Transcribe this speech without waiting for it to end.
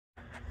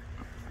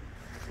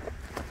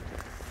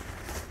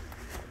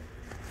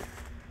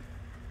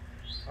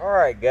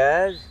Alright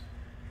guys,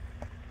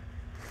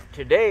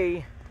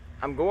 today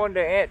I'm going to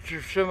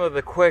answer some of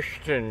the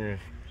questions,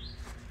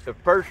 the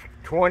first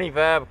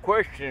 25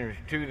 questions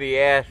to the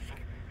Ask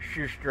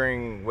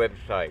Shoestring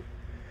website.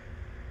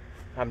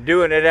 I'm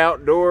doing it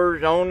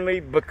outdoors only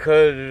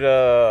because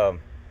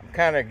I'm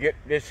kind of getting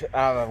this,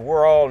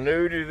 we're all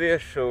new to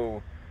this,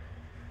 so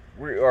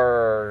we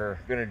are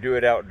going to do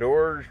it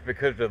outdoors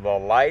because of the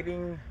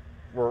lighting.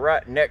 We're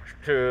right next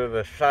to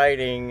the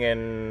siding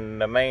and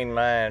the main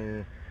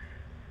line,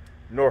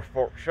 North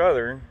Fork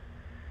Southern.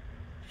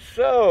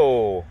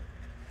 So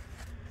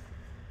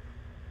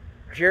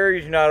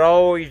Jerry's not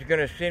always going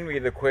to send me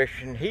the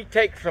question. He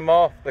takes them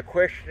off the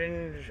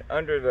questions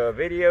under the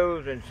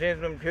videos and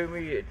sends them to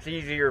me. It's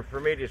easier for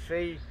me to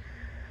see.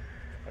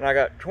 And I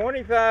got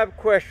 25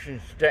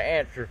 questions to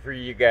answer for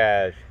you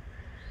guys.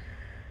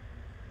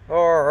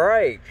 All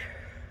right.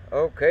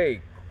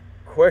 Okay.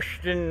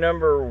 Question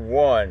number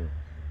 1.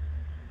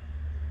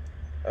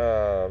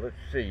 Let's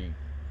see.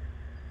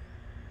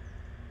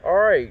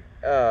 Alright,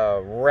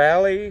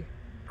 Raleigh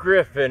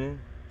Griffin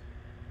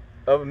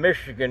of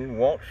Michigan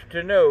wants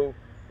to know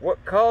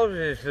what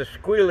causes the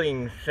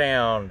squealing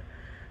sound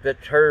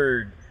that's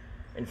heard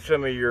in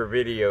some of your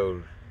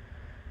videos.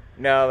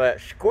 Now that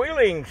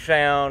squealing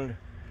sound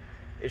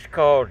is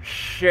called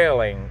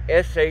shelling,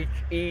 S-H-E-L-L-I-N-G,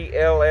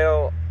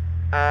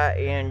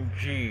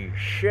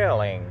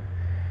 shelling.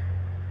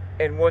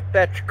 And what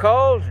that's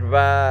caused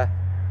by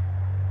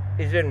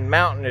is in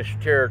mountainous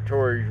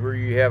territories where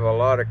you have a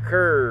lot of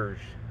curves.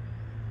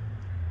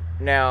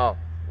 Now,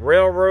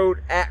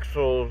 railroad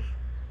axles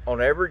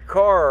on every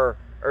car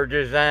are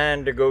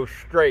designed to go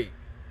straight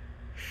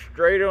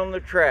on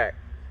the track.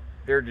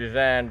 They're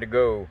designed to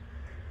go.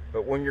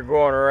 But when you're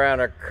going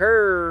around a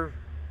curve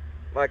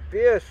like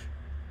this,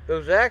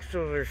 those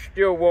axles are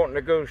still wanting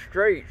to go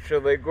straight, so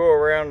they go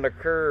around the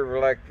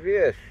curve like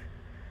this.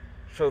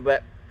 So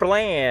that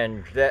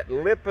flange, that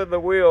lip of the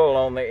wheel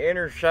on the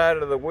inner side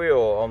of the wheel,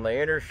 on the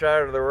inner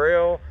side of the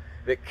rail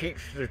that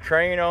keeps the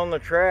train on the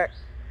track,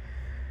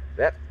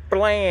 that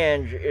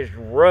flange is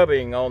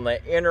rubbing on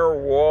the inner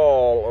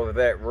wall of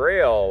that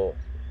rail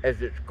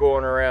as it's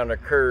going around the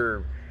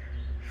curve.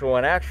 So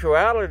in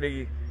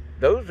actuality,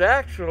 those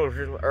axles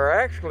are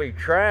actually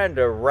trying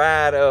to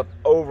ride up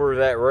over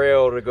that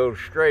rail to go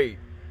straight,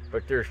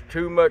 but there's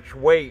too much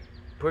weight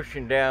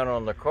pushing down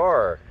on the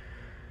car.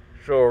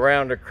 So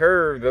around the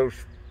curve, those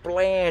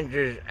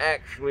flanges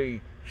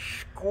actually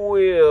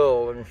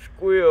squeal and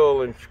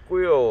squeal and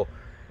squeal,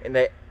 and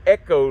that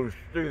echoes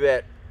through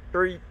that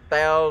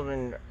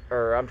 3,000,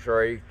 or I'm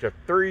sorry, it's a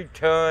 2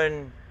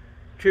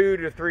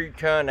 to 3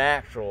 ton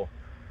axle.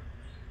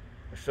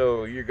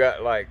 So you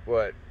got like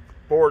what,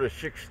 4,000 to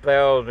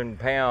 6,000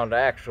 pound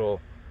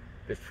axle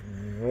that's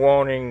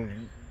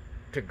wanting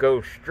to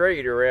go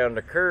straight around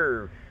the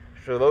curve.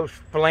 So those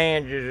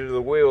flanges of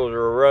the wheels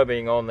are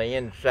rubbing on the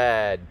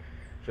inside.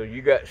 So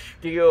you got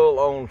steel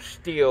on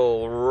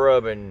steel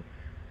rubbing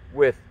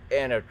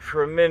and a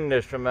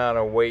tremendous amount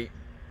of weight.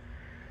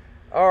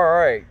 All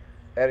right,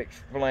 that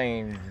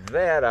explains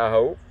that, I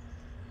hope.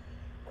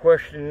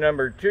 Question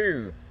number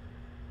 2.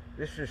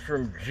 This is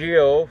from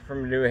Jill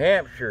from New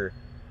Hampshire.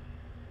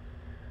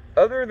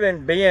 Other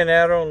than being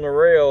out on the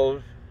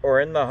rails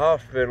or in the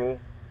hospital,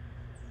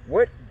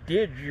 what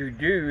did you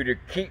do to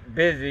keep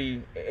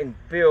busy and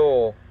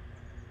feel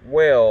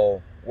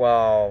well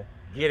while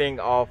getting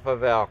off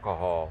of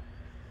alcohol?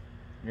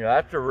 You know,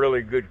 that's a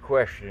really good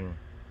question.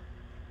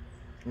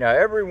 Now,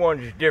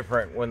 everyone's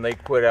different when they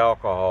quit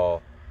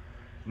alcohol.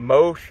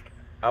 Most,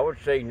 I would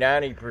say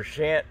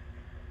 90%,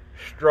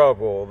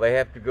 struggle. They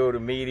have to go to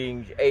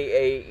meetings,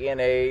 AA,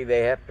 NA,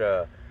 they have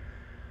to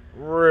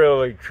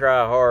really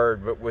try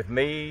hard. But with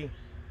me,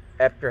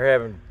 after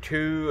having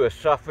 2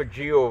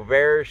 esophageal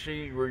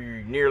varices where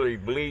you nearly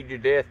bleed to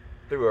death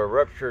through a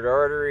ruptured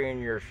artery in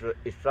your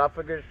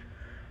esophagus,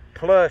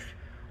 plus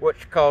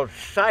what's called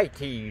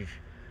ascites,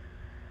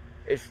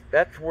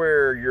 that's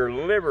where your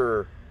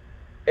liver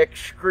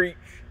excretes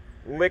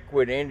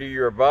liquid into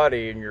your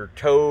body, and your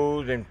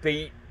toes and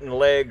feet and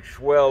legs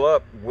swell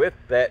up with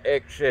that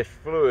excess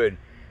fluid,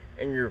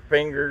 and your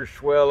fingers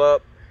swell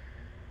up,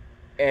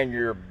 and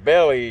your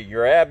belly,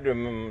 your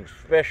abdomen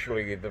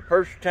especially. The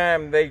first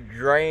time they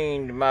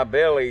drained my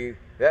belly,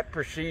 that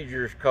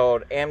procedure is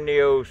called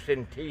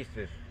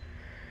amniocentesis.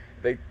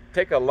 They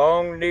take a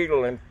long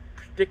needle and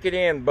stick it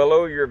in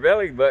below your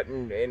belly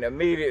button, and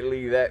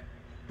immediately that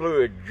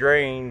fluid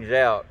drains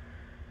out,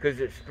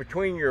 because it's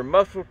between your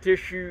muscle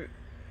tissue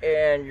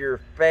and your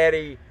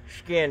fatty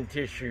skin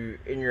tissue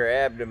in your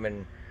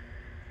abdomen.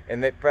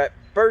 And that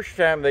first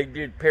time they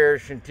did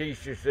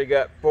paracentesis, they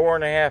got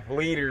 4.5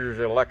 liters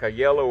of like a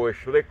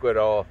yellowish liquid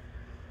off.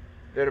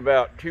 Then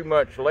about 2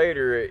 months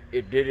later,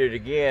 it did it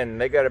again.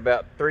 They got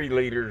about 3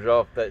 liters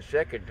off that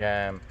second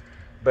time.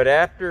 But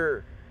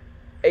after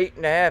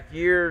 8.5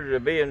 years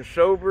of being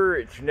sober,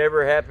 it's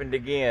never happened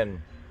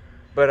again.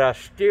 But I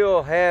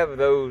still have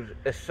those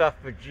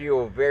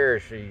esophageal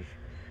varices.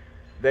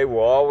 They will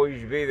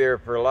always be there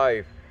for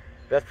life.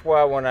 That's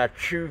why when I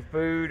chew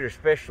food,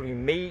 especially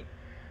meat,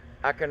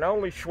 I can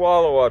only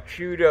swallow a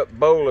chewed up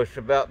bolus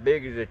about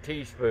big as a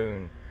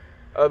teaspoon.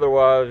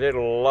 Otherwise,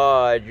 it'll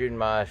lodge in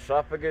my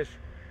esophagus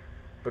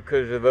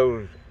because of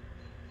those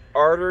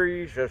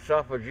arteries,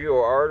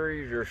 esophageal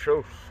arteries, are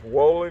so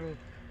swollen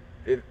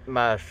that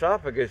my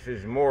esophagus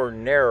is more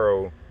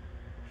narrow.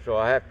 So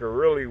I have to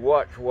really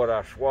watch what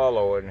I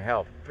swallow and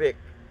how thick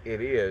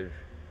it is.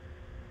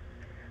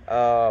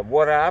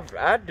 What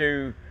I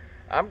do,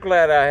 I'm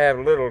glad I have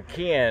little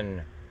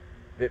Ken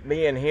that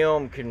me and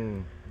him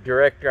can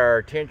direct our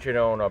attention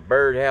on a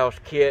birdhouse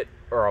kit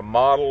or a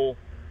model,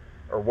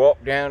 or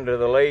walk down to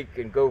the lake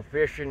and go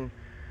fishing.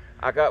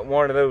 I got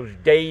one of those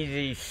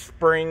Daisy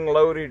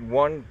spring-loaded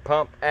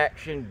one-pump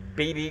action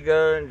BB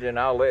guns, and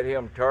I'll let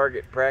him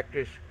target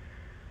practice.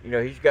 You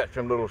know, he's got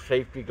some little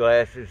safety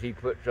glasses he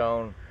puts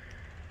on,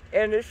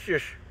 and it's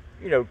just,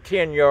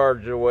 10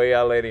 yards away.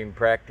 I let him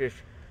practice.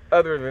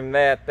 Other than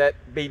that, that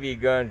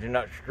BB gun's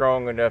not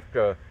strong enough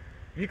to,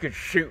 you could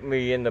shoot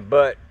me in the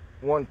butt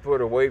 1 foot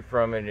away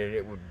from it and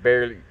it would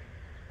barely,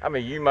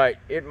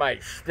 it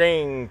might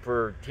sting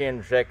for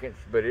 10 seconds,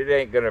 but it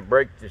ain't gonna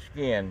break the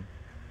skin.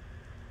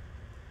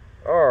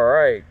 All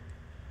right,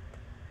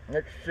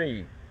 let's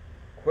see.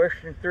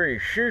 Question 3,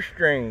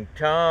 Shoestring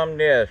Tom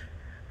S.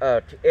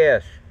 out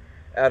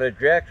of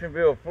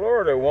Jacksonville,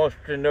 Florida wants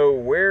to know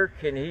where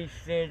can he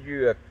send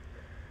you a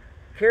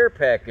care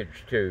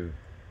package to.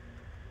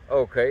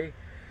 Okay,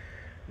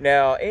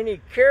 now any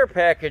care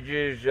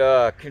packages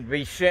can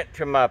be sent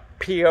to my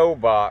P.O.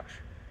 box,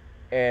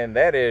 and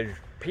that is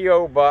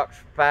P.O.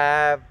 Box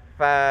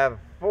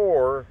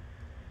 554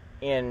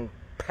 in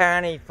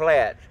Piney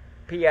Flats,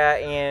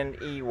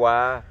 Piney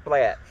Flats,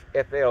 Flats,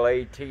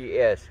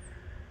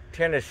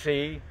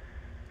 Tennessee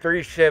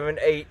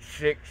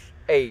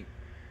 37868.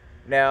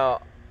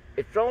 Now,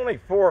 it's only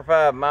 4 or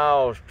 5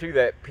 miles to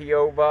that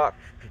P.O. box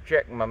to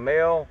check my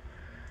mail,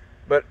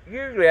 but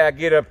usually I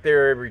get up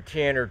there every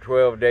 10 or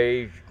 12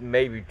 days,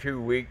 maybe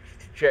 2 weeks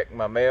to check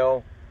my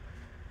mail.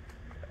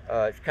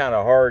 It's kind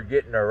of hard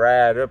getting a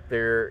ride up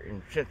there,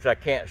 and since I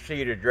can't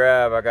see to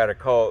drive, I got to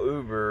call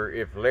Uber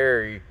if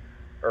Larry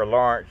or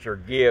Lawrence or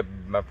Gibb,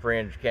 my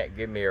friends, can't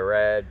give me a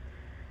ride.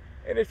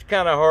 And it's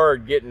kind of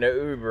hard getting the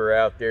Uber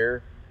out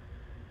there.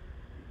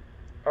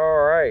 All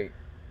right.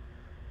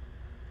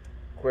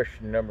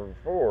 Question number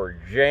 4.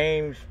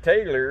 James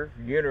Taylor,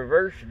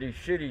 University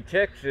City,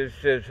 Texas,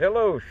 says,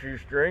 hello,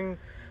 Shoestring.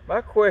 My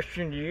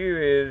question to you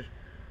is,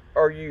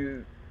 are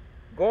you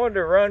going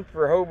to run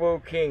for Hobo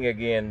King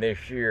again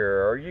this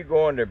year? Or are you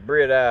going to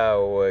Britt,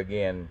 Iowa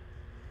again?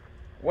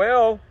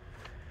 Well,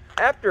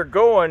 after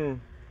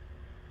going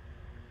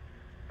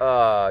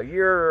a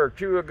year or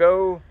 2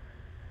 ago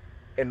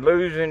and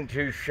losing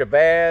to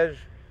Shabazz,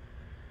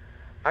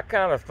 I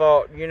kind of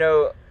thought,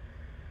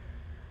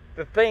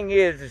 the thing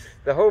is,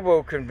 the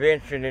Hobo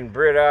Convention in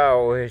Britt,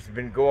 Iowa has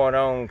been going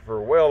on for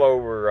well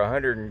over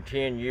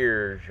 110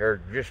 years,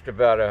 or just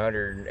about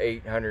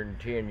 108,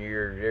 110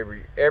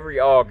 years every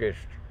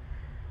August.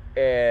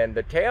 And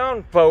the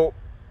town folk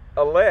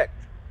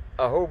elect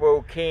a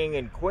Hobo King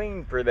and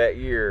Queen for that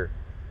year.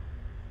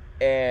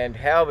 And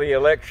how the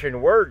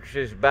election works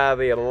is by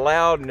the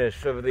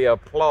loudness of the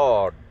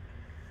applaud.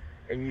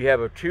 And you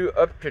have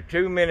up to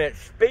 2 minute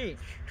speech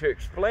to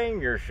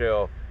explain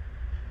yourself.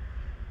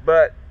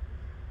 But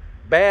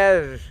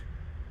Baz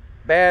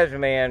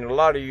Man, a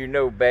lot of you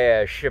know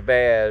Baz,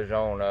 Shabazz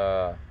on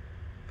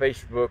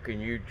Facebook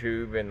and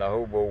YouTube in the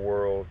hobo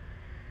world.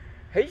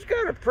 He's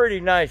got a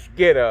pretty nice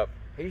get-up.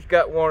 He's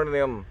got one of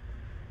them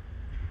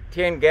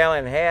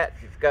 10-gallon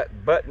hats. It's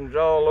got buttons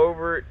all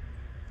over it.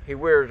 He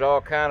wears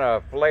all kind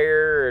of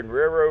flair and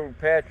railroad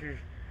patches.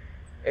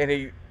 And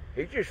he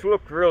just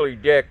looked really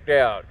decked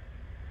out.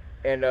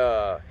 And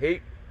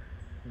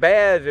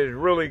Baz is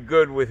really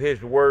good with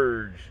his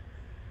words,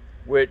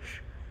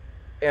 which,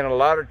 and a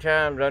lot of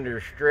times under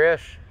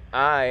stress,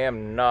 I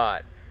am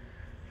not.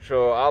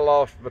 So I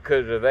lost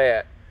because of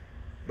that.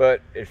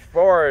 But as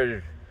far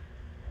as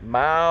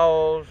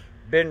miles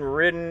been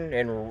ridden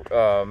and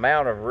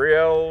amount of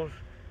rails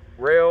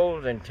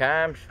and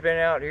time spent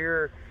out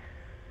here,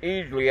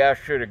 easily I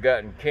should have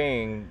gotten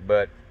King,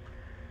 but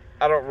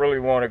I don't really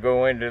want to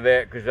go into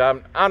that because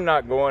I'm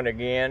not going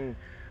again.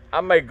 I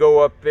may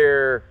go up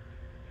there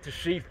to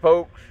see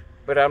folks,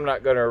 but I'm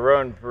not going to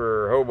run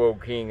for Hobo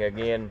King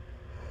again.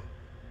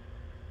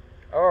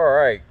 All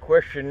right,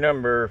 question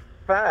number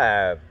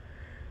 5.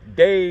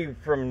 Dave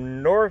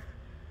from Northern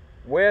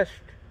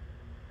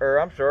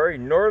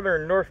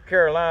North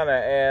Carolina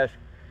asked,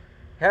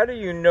 how do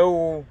you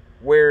know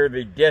where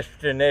the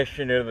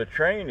destination of the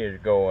train is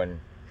going?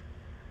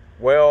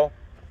 Well,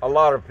 a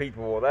lot of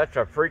people, that's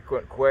a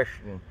frequent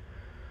question.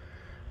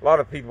 A lot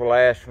of people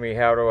ask me,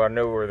 how do I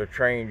know where the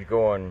train's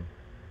going?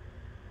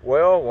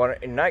 Well,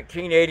 in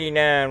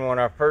 1989, when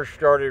I first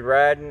started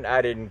riding,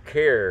 I didn't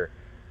care.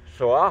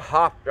 So I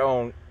hopped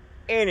on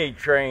any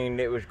train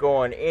that was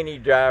going any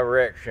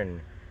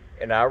direction,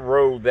 and I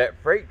rode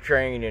that freight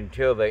train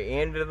until the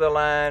end of the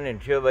line,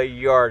 until they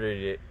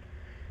yarded it.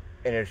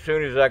 And as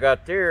soon as I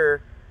got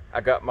there, I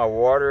got my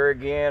water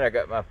again, I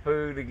got my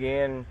food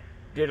again,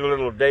 did a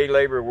little day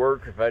labor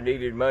work if I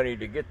needed money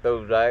to get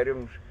those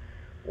items,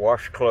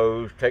 wash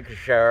clothes, take a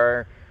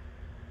shower.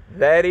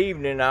 That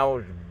evening, I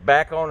was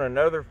back on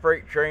another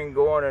freight train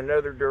going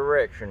another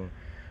direction.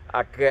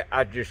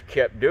 I just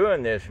kept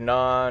doing this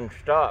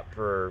non-stop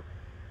for,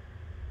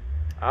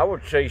 I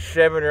would say,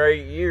 7 or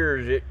 8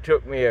 years. It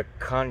took me a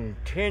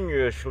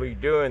continuously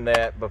doing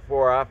that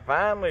before I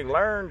finally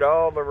learned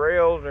all the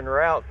rails and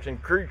routes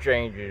and crew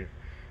changes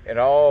and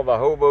all the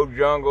hobo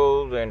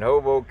jungles and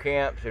hobo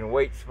camps and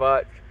wait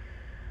spots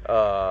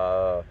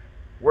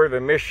where the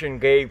mission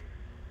gave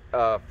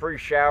free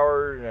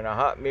showers and a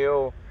hot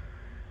meal.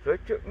 So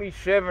it took me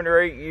 7 or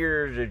 8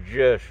 years of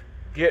just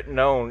getting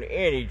on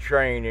any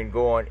train and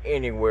going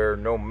anywhere,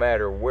 no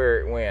matter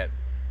where it went.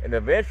 And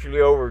eventually,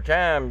 over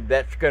time,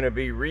 that's going to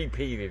be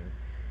repeated.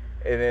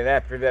 And then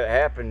after that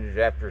happens,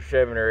 after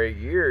 7 or 8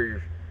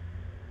 years,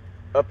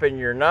 up in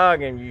your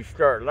noggin, you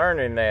start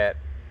learning that.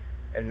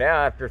 And now,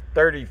 after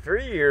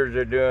 33 years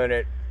of doing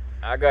it,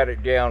 I got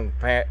it down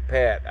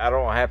pat. I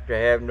don't have to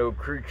have no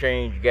crew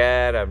change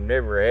guide. I've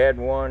never had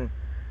one.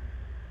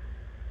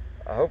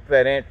 I hope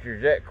that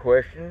answers that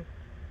question.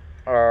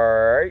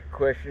 Alright,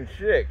 question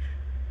 6.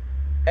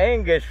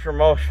 Angus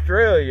from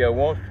Australia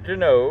wants to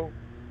know,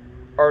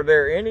 are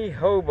there any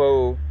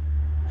hobo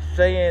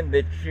saying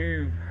that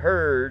you've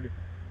heard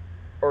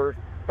or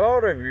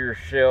thought of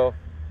yourself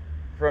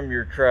from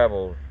your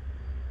travels?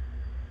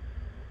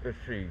 Let's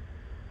see.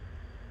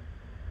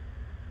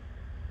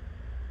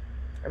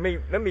 Let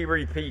me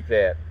repeat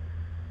that.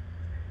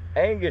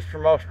 Angus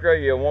from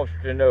Australia wants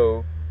to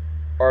know,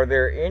 are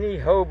there any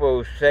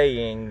hobo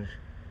sayings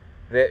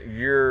that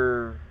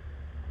you've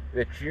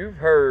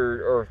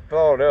heard or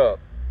thought up?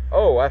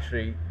 Oh, I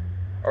see.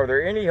 Are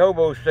there any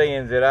hobo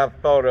sayings that I've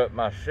thought up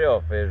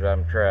myself as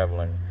I'm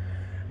traveling?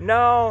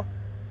 No,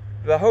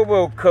 the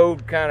hobo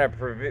code kind of,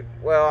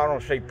 I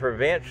don't say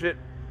prevents it,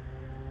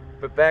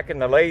 but back in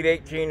the late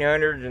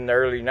 1800s and the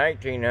early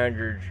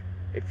 1900s,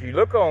 if you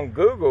look on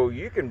Google,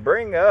 you can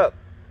bring up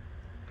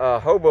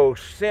hobo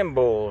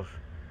symbols.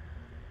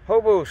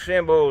 Hobo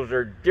symbols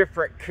are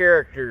different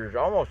characters,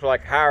 almost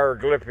like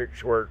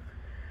hieroglyphics work.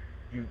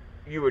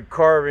 You would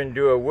carve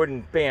into a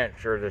wooden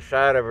fence or the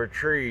side of a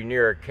tree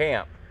near a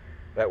camp.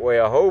 That way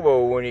a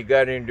hobo, when he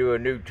got into a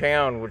new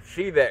town, would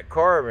see that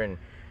carving.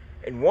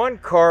 And one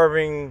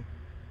carving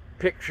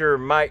picture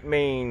might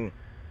mean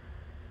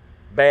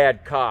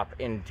bad cop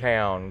in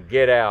town,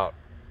 get out.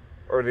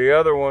 Or the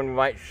other one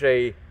might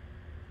say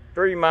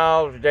 3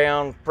 miles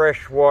down,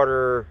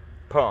 freshwater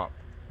pump.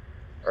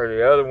 Or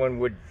the other one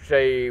would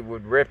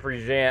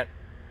represent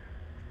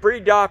free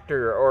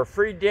doctor or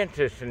free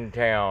dentist in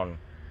town.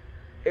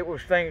 It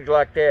was things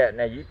like that.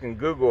 Now you can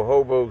Google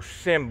hobo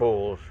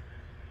symbols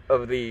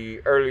of the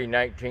early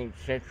 19th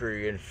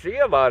century and see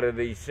a lot of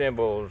these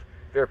symbols.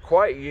 They're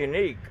quite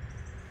unique.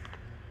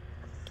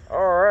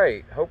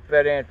 Alright, hope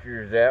that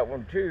answers that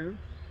one too.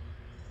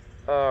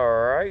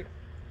 Alright.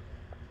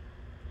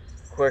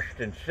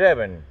 Question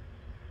 7.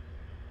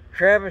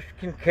 Travis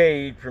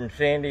Kincaid from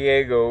San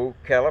Diego,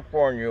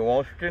 California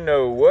wants to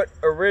know what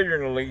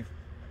originally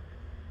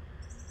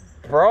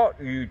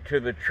brought you to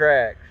the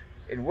tracks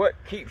and what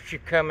keeps you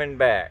coming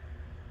back.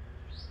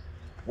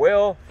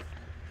 Well,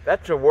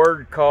 that's a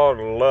word called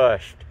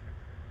lust,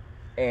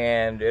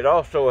 and it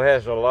also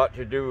has a lot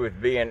to do with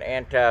being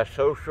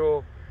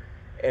antisocial,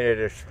 and it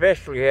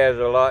especially has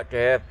a lot to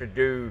have to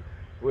do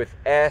with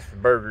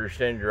Asperger's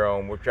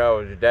syndrome, which I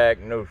was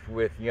diagnosed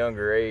with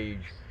younger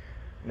age.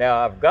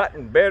 Now, I've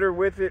gotten better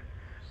with it,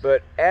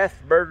 but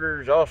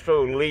Asperger's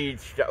also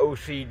leads to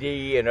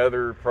OCD and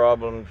other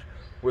problems,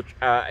 which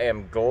I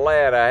am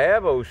glad I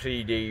have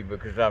OCD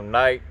because I'm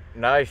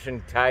nice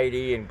and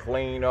tidy and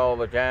clean all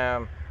the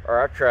time, or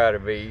I try to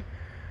be.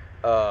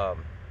 I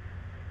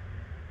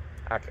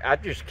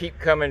just keep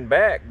coming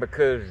back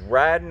because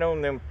riding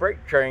on them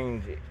freight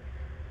trains,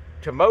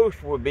 to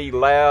most, would be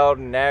loud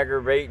and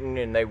aggravating,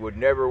 and they would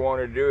never want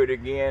to do it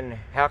again.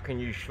 How can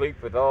you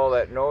sleep with all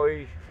that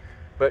noise?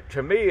 But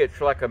to me,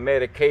 it's like a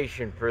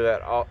medication for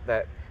that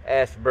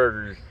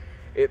Asperger's.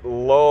 It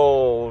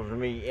lulls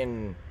me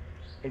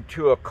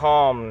into a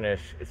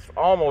calmness. It's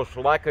almost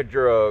like a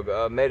drug,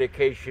 a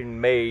medication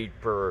made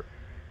for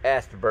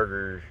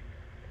Asperger's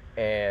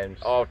and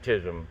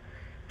autism.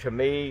 To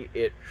me,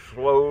 it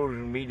slows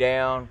me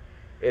down.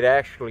 It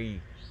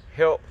actually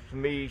helps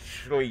me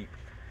sleep.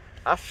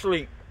 I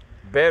sleep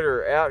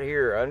better out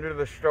here under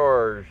the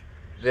stars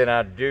than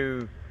I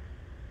do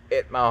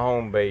at my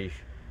home base.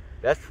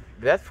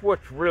 That's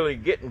what's really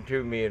getting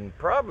to me and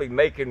probably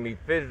making me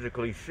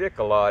physically sick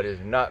a lot, is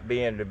not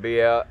being to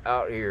be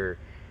out here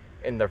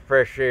in the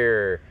fresh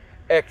air,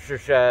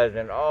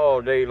 exercising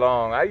all day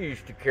long. I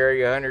used to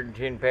carry a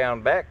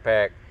 110-pound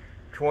backpack,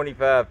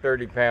 25,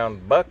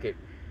 30-pound bucket,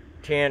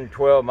 10,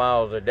 12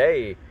 miles a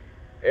day,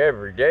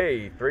 every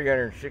day,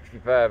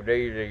 365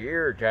 days a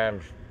year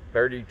times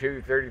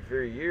 32,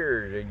 33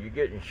 years, and you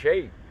get in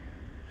shape.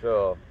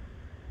 So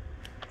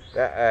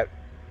I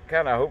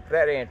kind of hope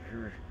that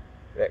answers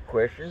that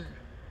question.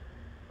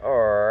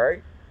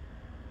 Alright.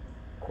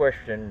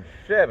 Question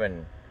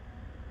 7.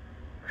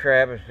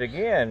 Travis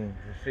again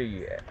to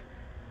see.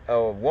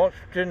 Wants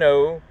to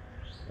know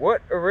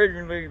what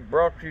originally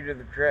brought you to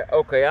the track.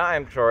 Okay,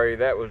 I'm sorry,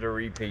 that was a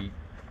repeat.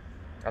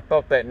 I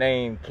thought that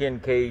name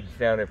Kincaid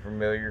sounded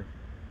familiar.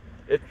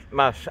 It's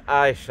my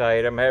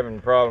eyesight. I'm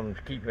having problems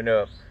keeping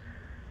up.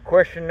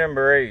 Question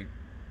number 8.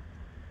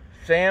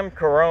 Sam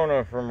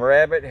Corona from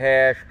Rabbit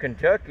Hash,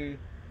 Kentucky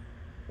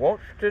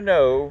wants to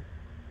know,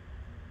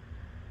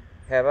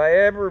 have I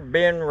ever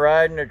been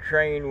riding a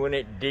train when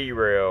it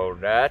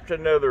derailed? Now, that's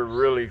another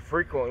really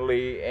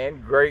frequently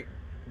and great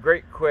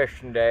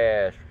question to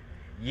ask.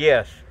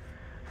 Yes,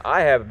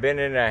 I have been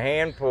in a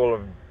handful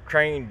of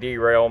train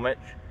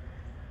derailments,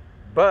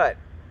 but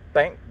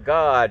thank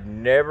God,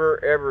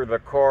 never ever the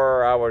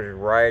car I was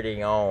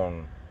riding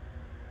on.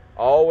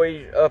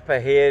 Always up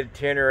ahead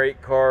 10 or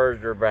 8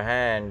 cars or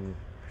behind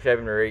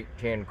 7 or 8,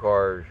 10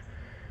 cars.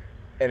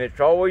 And it's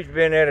always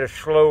been at a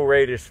slow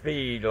rate of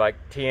speed, like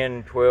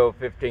 10, 12,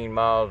 15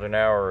 miles an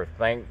hour,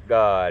 thank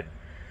God.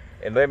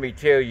 And let me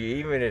tell you,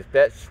 even at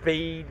that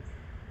speed,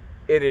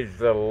 it is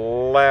the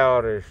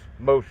loudest,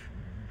 most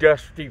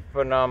dusty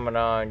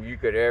phenomenon you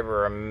could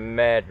ever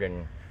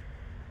imagine.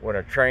 When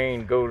a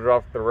train goes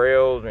off the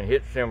rails and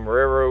hits them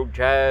railroad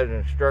ties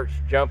and starts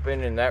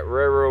jumping, and that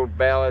railroad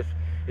ballast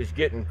is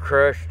getting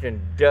crushed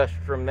and dust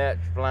from that's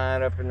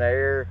flying up in the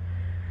air.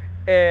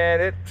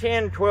 And at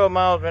 10, 12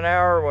 miles an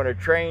hour, when a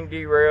train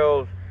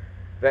derails,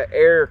 the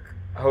air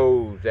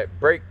hose, that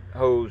brake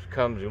hose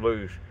comes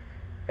loose.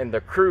 And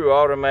the crew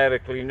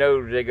automatically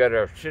knows they got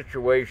a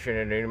situation,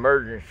 an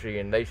emergency,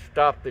 and they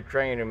stop the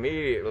train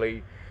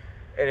immediately.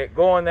 And at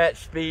going that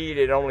speed,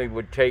 it only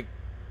would take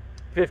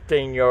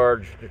 15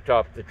 yards to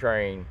stop the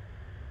train.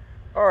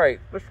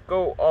 Alright, let's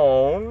go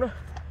on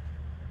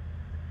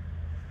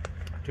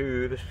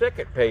to the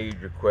second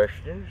page of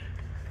questions.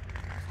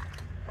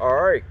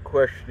 Alright,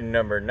 question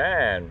number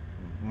 9.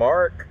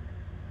 Mark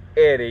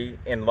Eddy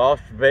in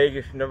Las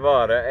Vegas,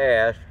 Nevada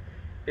asks,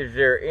 is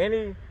there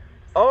any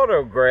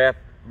autograph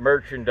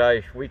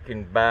merchandise we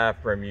can buy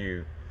from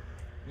you?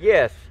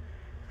 Yes,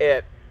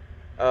 at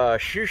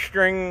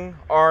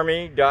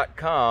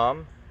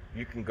shoestringarmy.com.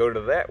 You can go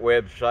to that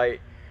website,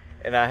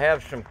 and I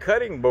have some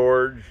cutting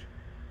boards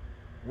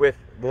with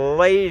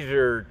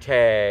laser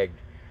tagged.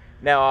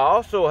 Now, I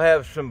also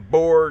have some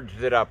boards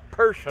that I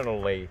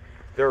personally,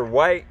 they're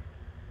white,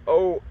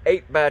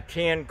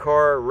 8x10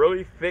 card,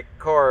 really thick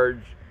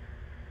cards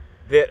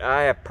that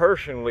I have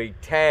personally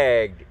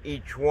tagged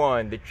each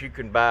one that you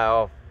can buy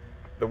off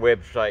the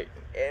website.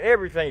 And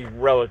everything's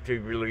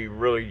relatively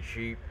really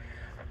cheap.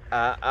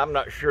 I'm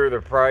not sure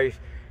the price.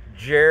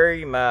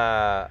 Jerry,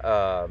 my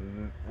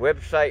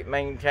website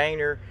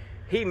maintainer,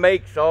 he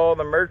makes all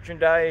the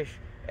merchandise,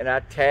 and I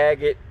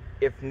tag it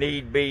if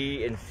need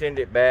be and send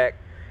it back.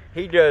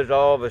 He does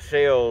all the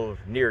sales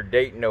near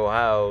Dayton,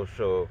 Ohio,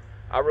 so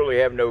I really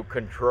have no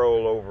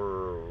control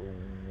over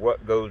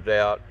what goes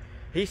out.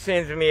 He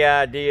sends me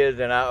ideas,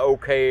 and I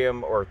okay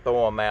them or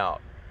throw them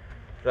out.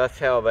 So that's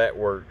how that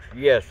works.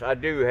 Yes, I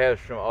do have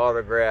some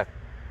autographed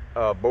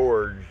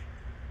boards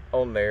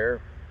on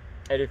there.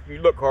 And if you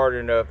look hard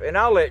enough, and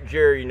I'll let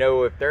Jerry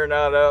know if they're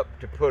not up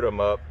to put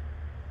them up.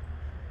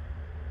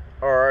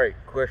 Alright,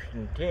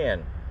 question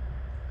 10.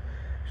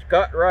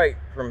 Scott Wright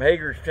from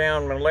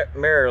Hagerstown,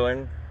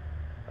 Maryland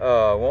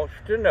wants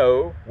to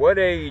know, what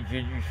age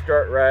did you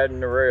start riding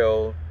the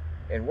rails,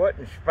 and what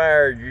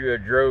inspired you or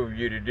drove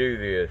you to do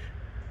this?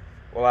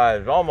 Well, I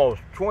was almost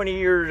 20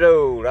 years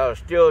old. I was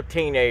still a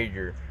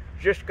teenager.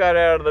 Just got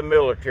out of the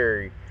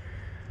military.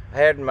 I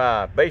had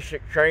my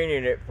basic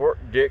training at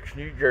Fort Dix,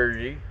 New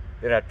Jersey.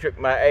 Then I took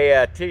my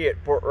AIT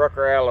at Fort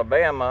Rucker,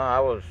 Alabama. I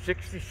was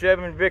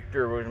 67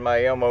 Victor was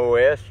my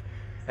MOS.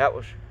 That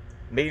was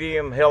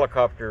medium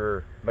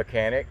helicopter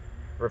mechanic,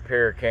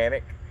 repair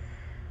mechanic.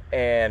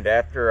 And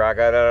after I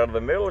got out of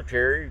the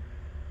military,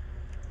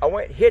 I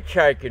went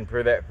hitchhiking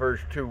for that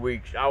first 2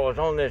 weeks. I was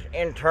on this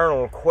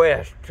internal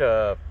quest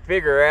to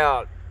figure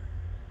out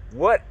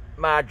what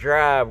my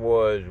drive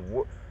was,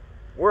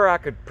 where I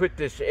could put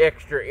this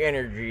extra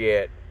energy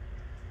at.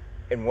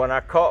 And when I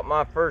caught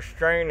my first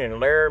train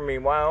in Laramie,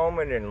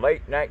 Wyoming in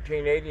late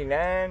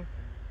 1989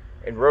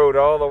 and rode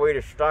all the way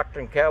to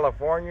Stockton,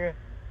 California,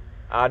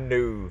 I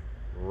knew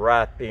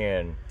right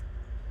then,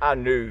 I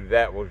knew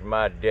that was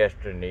my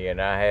destiny and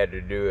I had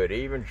to do it,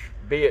 even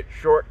be it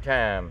short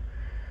time.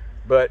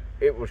 But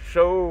it was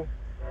so,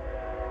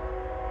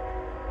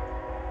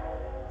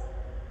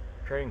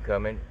 train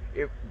coming,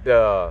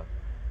 the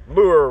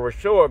lure was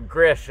so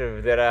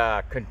aggressive that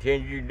I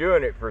continued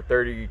doing it for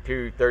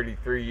 32,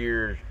 33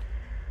 years.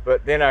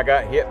 But then I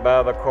got hit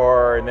by the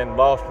car and then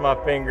lost my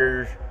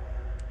fingers.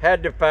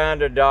 Had to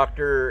find a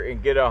doctor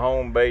and get a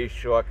home base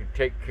so I could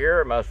take care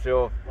of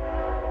myself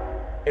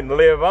and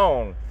live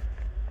on.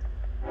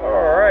 All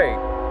right.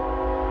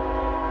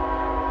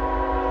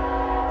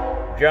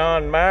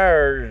 John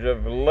Myers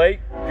of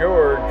Lake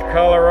George,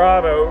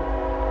 Colorado,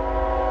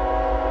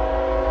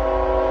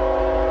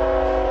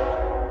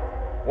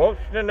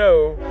 wants to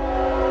know,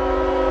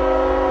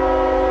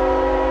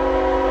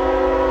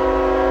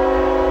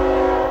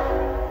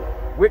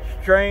 which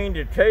train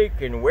to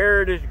take and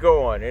where it is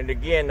going. And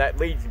again, that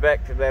leads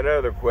back to that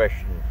other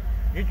question.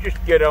 You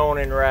just get on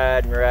and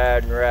ride and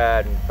ride and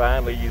ride, and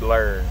finally you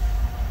learn.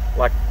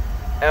 Like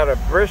out of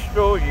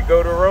Bristol, you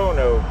go to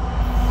Roanoke,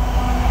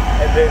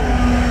 and then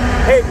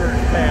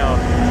Hagerstown,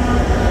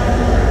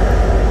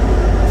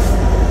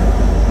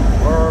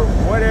 or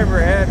whatever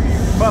have you,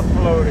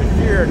 Buffalo to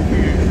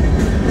Syracuse,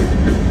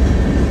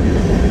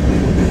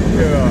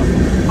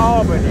 to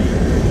Albany.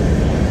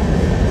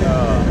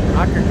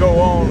 I could go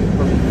on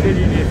from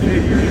city to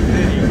city to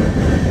city.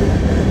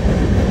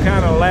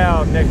 Kind of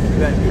loud next to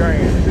that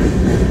train.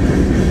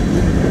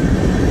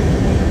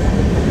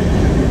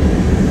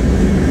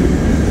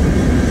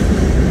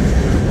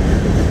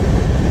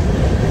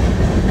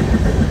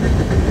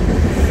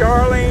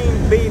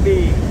 Charlene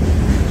Beebe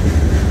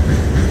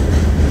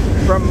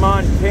from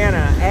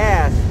Montana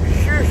asked,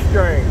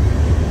 Shoestring,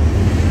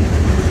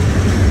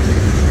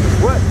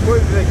 what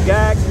was the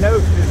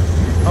diagnosis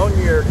on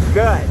your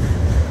gut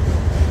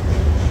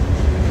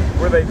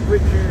where they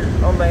put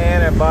you on the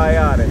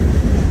antibiotics?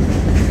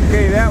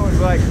 Okay, that was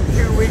like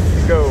 2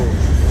 weeks ago.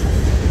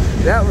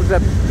 That was a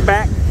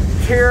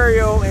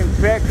bacterial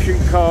infection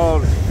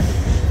called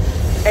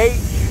H.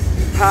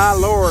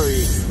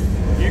 pylori.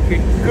 You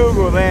can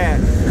Google that.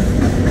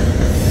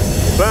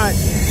 But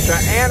the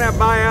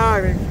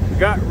antibiotics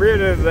got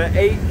rid of the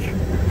H.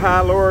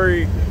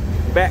 pylori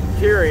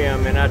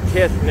bacterium, and I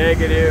test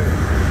negative.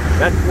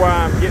 That's why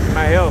I'm getting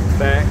my health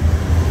back.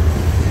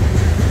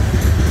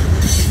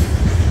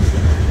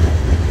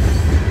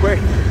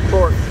 Question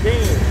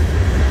 14.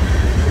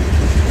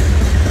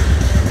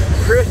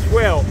 Chris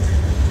Welch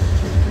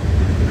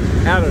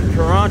out of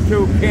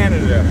Toronto,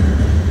 Canada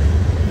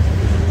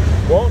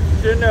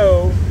wants to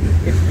know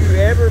if you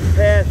ever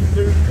pass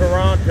through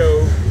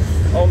Toronto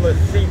on the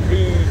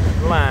CP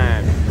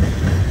line.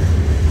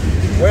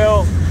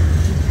 Well,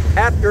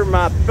 after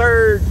my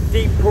third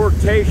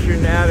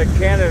deportation out of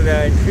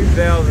Canada in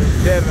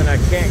 2007, I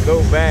can't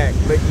go back.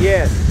 But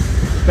yes,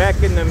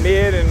 back in the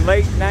mid and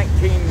late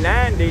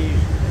 1990s,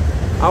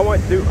 I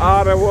went through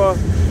Ottawa,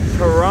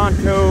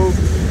 Toronto,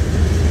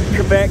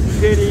 Quebec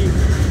City,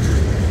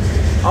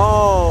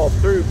 all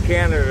through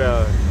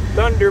Canada.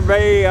 Thunder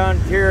Bay,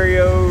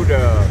 Ontario,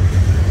 to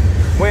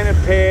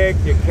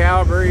Winnipeg, to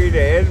Calgary, to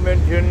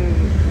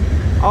Edmonton,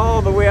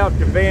 all the way out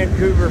to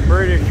Vancouver,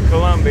 British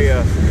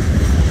Columbia.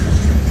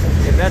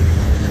 And that's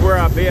where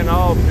I've been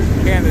all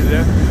through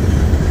Canada.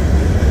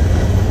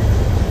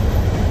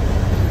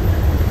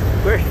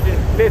 Question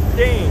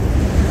 15.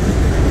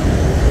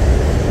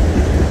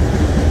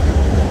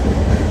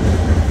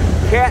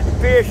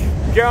 Catfish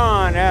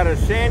John out of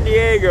San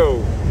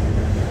Diego.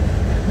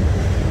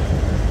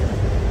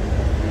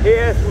 He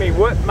asked me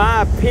what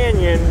my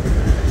opinion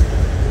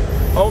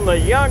on the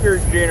younger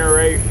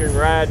generation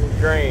riding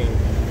trains.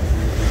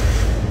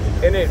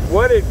 And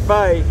what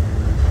advice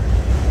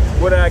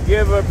would I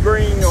give a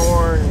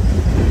greenhorn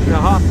to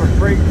hop a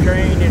freight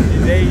train in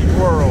today's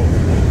world?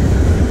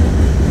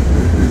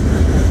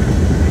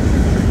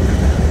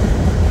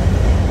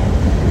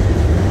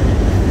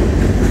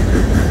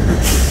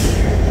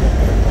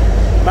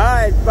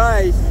 My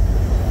advice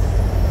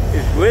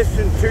is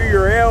listen to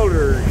your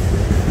elders,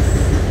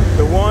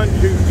 the ones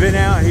who've been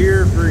out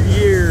here for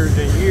years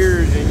and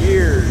years and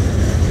years.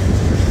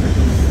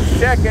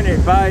 Second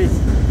advice,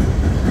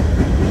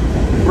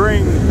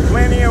 bring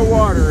plenty of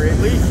water, at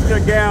least a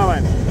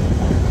gallon.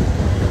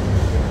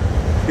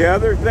 The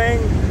other thing,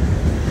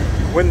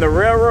 when the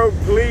railroad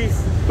police,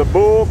 the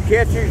bull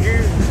catches you,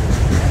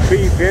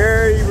 be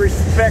very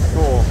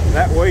respectful.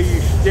 That way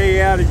you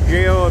stay out of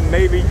jail and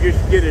maybe just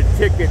get a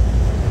ticket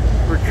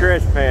for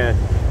trespass.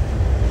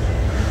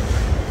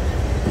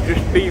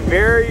 Just be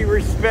very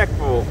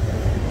respectful.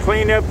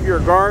 Clean up your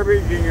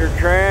garbage and your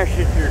trash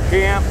at your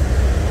camp.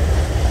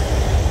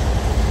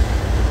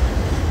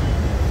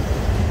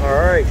 All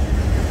right.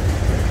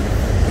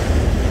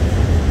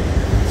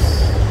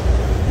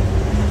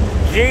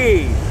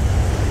 G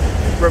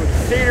from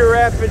Cedar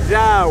Rapids,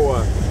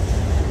 Iowa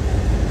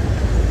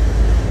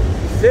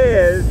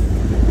says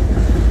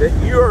that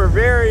you are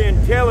very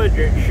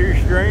intelligent,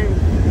 Shoestring,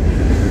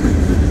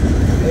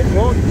 and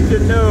wants to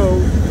know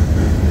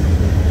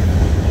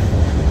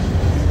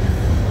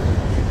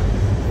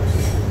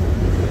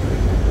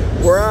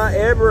was I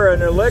ever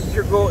an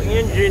electrical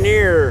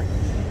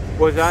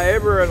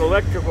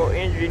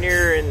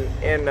engineer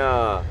in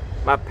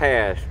my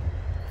past?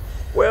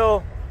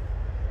 Well,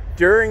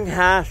 during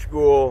high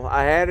school,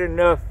 I had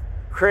enough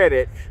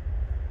credits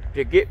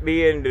to get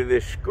me into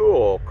this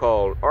school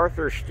called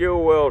Arthur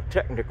Stilwell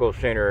Technical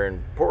Center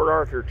in Port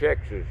Arthur,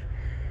 Texas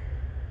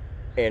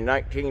in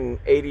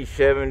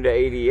 1987 to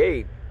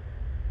 88.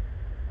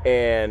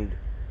 And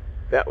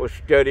that was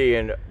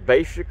studying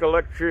basic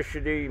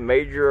electricity,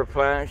 major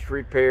appliance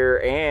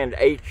repair, and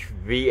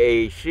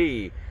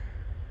HVAC.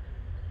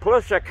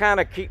 Plus, I kind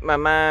of keep my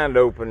mind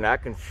open. I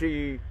can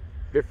see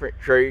different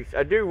traits.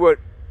 I do what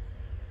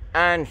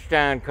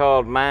Einstein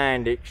called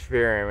mind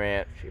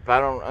experiments. If I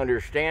don't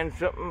understand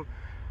something,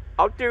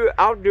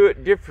 I'll do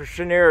it different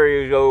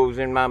scenarios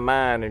in my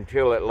mind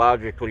until it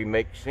logically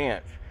makes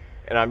sense.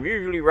 And I'm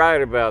usually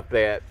right about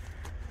that.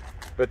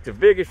 But the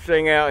biggest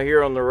thing out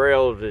here on the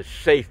rails is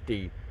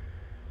safety.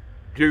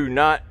 Do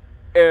not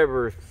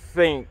ever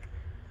think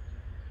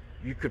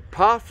you could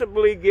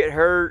possibly get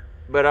hurt,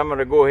 but I'm going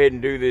to go ahead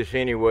and do this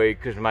anyway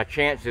because my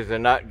chances of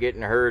not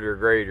getting hurt are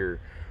greater.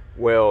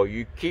 Well,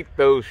 you keep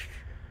those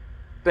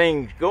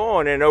things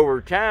going, and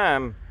over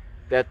time,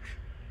 that's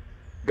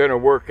going to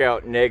work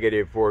out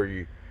negative for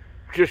you.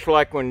 Just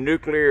like when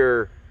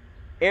nuclear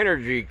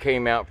energy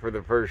came out for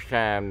the first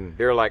time,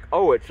 they're like,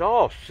 oh, it's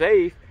all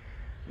safe.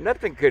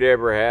 Nothing could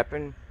ever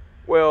happen.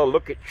 Well,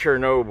 look at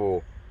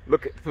Chernobyl.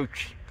 Look at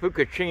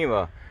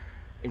Fukushima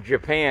in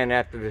Japan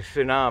after the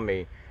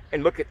tsunami.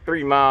 And look at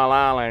 3 Mile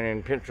Island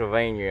in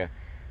Pennsylvania.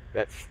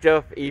 That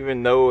stuff,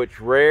 even though it's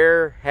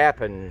rare,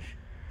 happens.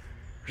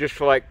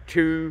 Just like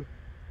 2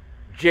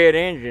 jet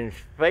engines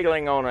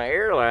failing on an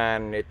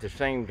airline at the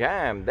same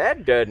time.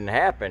 That doesn't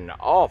happen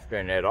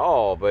often at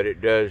all, but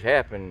it does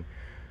happen.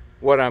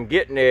 What I'm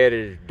getting at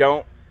is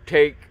don't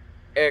take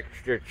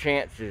extra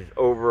chances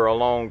over a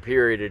long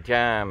period of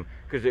time,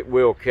 because it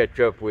will catch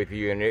up with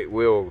you and it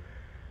will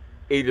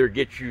either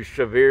get you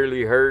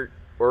severely hurt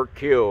or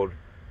killed.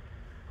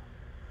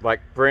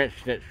 Like, for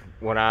instance,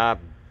 when I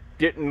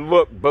didn't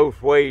look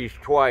both ways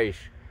twice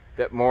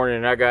that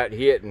morning, I got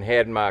hit and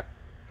had my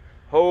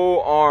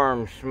whole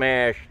arm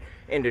smashed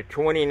into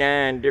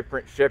 29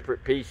 different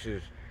separate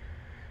pieces.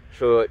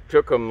 So it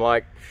took them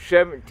like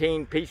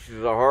 17 pieces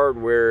of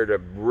hardware to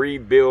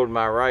rebuild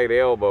my right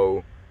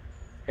elbow.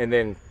 And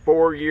then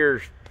 4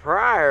 years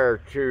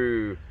prior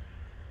to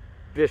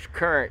this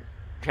current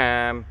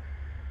time,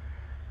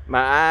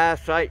 my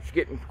eyesight's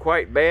getting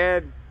quite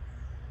bad,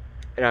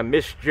 and I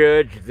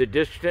misjudged the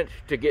distance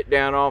to get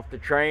down off the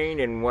train,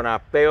 and when I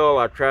fell,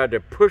 I tried to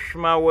push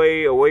my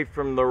way away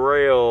from the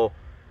rail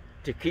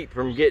to keep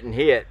from getting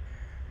hit,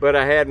 but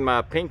I had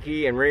my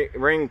pinky and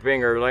ring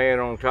finger laying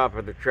on top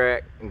of the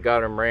track and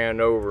got them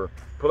ran over.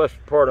 Plus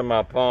part of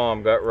my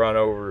palm got run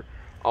over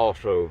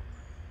also.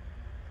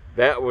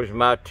 That was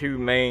my 2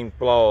 main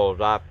flaws.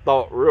 I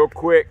thought real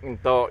quick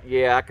and thought,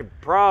 yeah, I could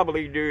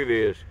probably do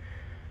this.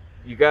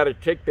 You got to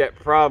take that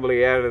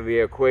probably out of the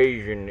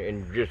equation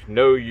and just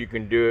know you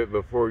can do it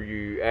before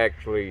you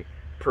actually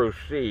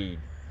proceed.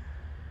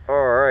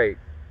 All right.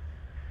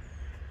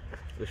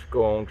 Let's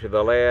go on to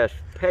the last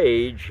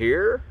page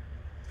here.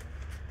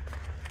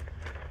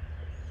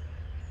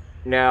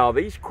 Now,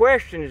 these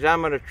questions I'm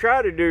going to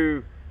try to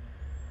do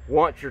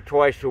once or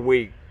twice a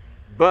week,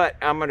 but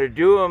I'm going to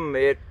do them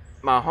at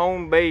my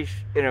home base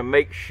in a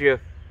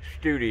makeshift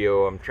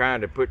studio I'm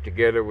trying to put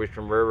together with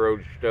some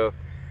railroad stuff.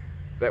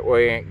 That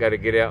way I ain't got to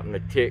get out in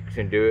the ticks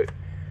and do it.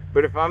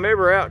 But if I'm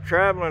ever out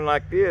traveling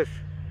like this,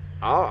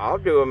 I'll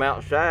do them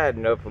outside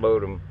and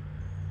upload them.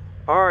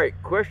 All right,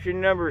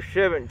 question number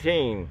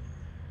 17.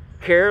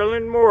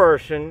 Carolyn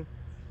Morrison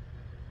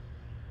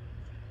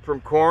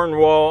from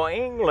Cornwall,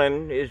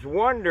 England, is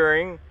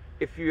wondering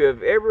if you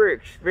have ever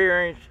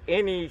experienced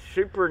anything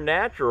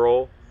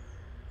supernatural,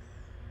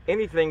 and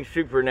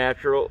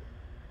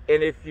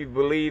if you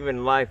believe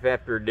in life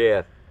after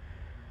death.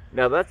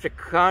 Now, that's a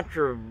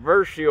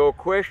controversial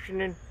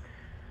question.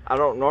 I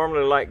don't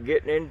normally like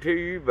getting into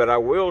you, but I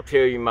will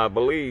tell you my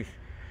beliefs.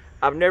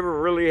 I've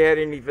never really had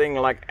anything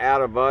like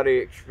out-of-body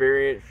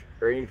experience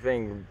or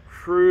anything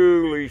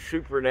truly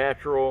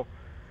supernatural,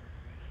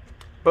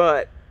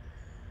 but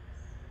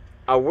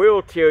I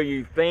will tell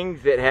you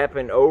things that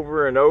happen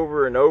over and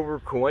over and over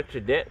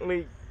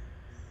coincidentally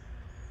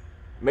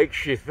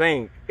makes you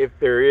think if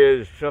there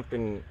is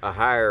something, a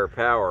higher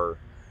power.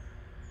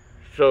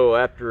 So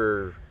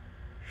after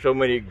so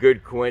many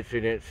good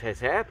coincidences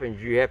has happened,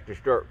 you have to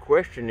start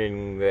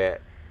questioning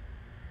that.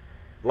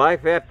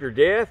 Life after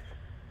death,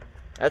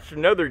 that's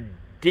another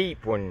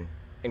deep one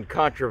and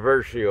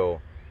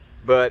controversial,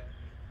 but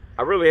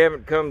I really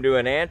haven't come to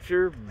an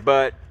answer.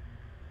 But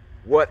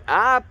what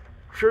I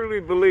truly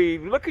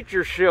believe, look at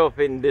yourself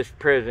in this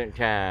present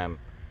time.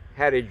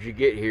 How did you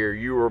get here?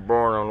 You were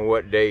born on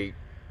what date?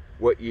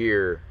 What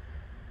year?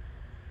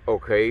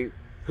 Okay,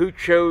 who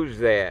chose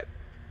that?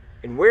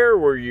 And where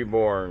were you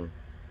born?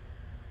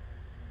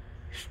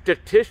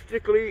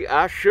 Statistically,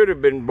 I should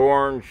have been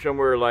born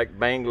somewhere like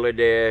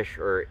Bangladesh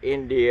or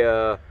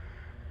India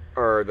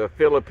or the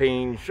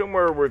Philippines,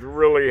 somewhere with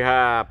really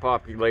high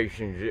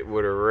populations. It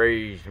would have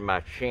raised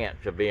my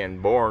chance of being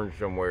born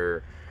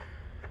somewhere.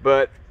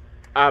 But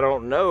I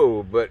don't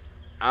know. But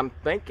I'm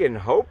thinking,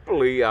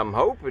 hopefully, I'm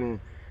hoping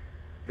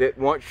that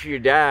once you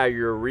die,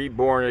 you're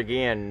reborn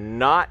again.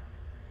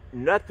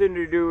 Nothing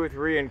to do with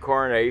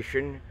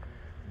reincarnation,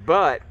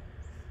 but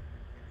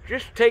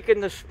just taking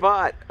the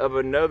spot of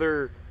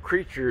another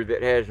creature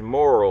that has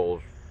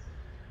morals.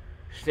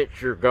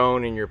 Since you're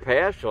gone in your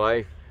past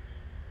life,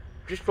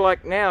 just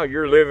like now,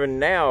 you're living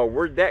now.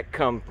 Where'd that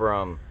come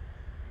from?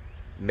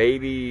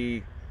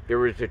 Maybe there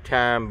was a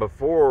time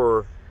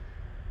before.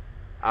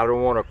 I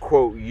don't want to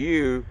quote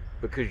you,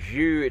 because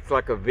it's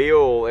like a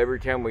veil every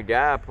time we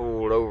die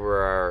pulled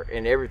over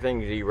and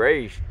everything's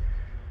erased.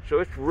 So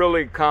it's a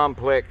really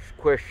complex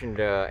question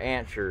to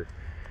answer,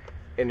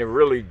 and a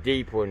really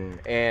deep one,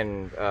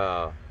 and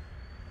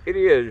it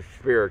is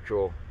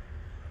spiritual.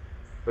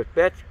 But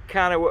that's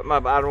kind of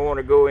what I don't want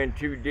to go in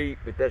too deep,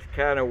 but that's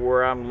kind of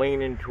where I'm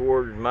leaning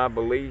towards my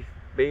belief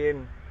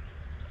being.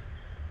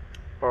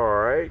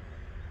 Alright.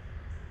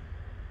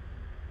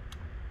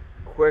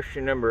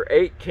 Question number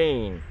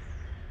 18.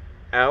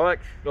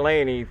 Alex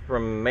Laney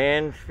from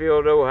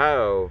Mansfield,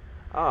 Ohio.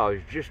 Oh, I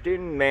was just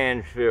in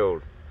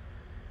Mansfield.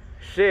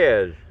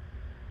 Says,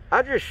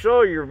 I just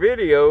saw your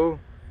video.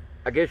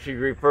 I guess he's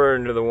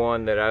referring to the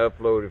one that I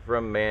uploaded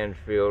from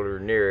Mansfield or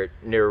near it,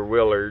 near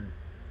Willard.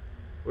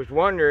 Was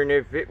wondering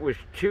if it was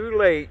too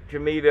late to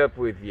meet up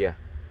with you.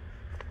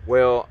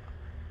 Well,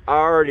 I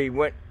already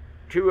went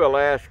to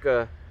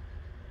Alaska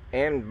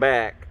and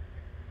back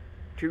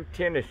to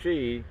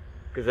Tennessee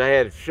because I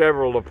had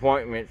several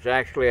appointments.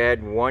 Actually, I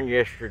had one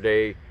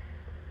yesterday,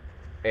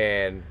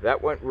 and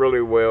that went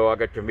really well. I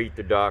got to meet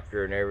the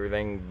doctor and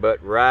everything.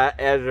 But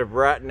as of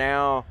right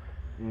now,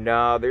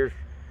 no,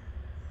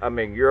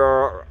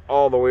 you're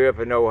all the way up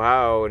in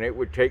Ohio, and it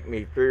would take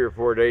me 3 or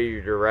 4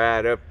 days to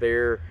ride up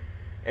there.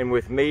 And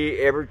with me,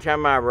 every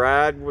time I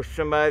ride with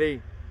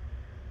somebody,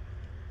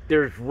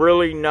 there's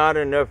really not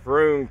enough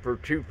room for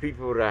 2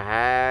 people to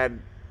hide,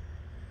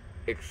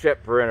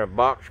 except for in a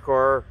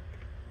boxcar.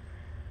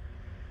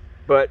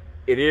 But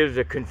it is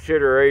a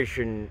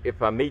consideration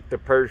if I meet the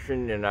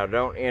person and I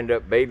don't end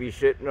up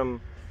babysitting them.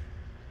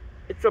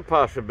 It's a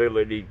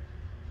possibility.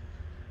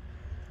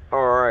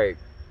 Alright.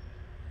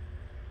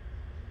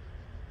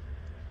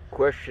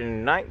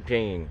 Question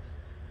 19.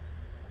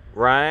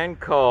 Ryan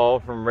Call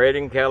from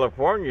Redding,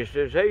 California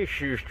says, hey,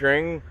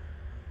 Shoestring,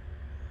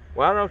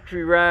 why don't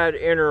you ride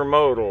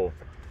intermodal?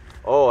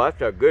 Oh,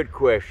 that's a good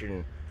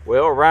question.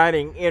 Well,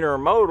 riding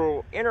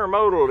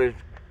intermodal is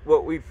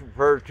what we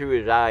refer to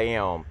as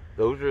IM.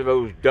 Those are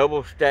those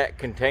double stack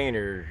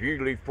containers,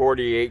 usually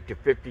 48 to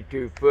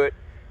 52 foot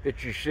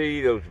that you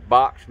see, those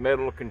box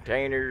metal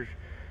containers.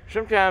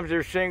 Sometimes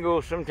they're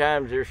single,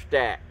 sometimes they're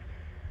stacked.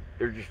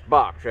 They're just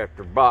box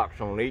after box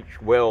on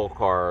each well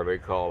car, they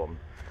call them.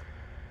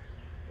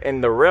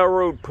 And the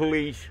railroad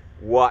police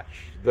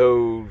watch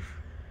those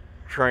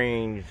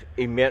trains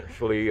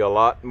immensely, a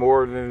lot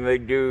more than they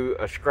do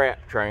a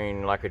scrap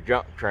train, like a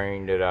junk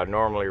train that I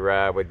normally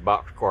ride with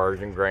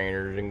boxcars and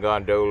grainers and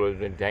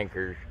gondolas and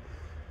tankers.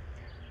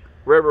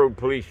 Railroad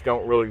police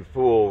don't really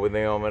fool with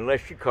them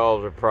unless you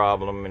cause a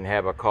problem and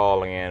have a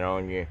call in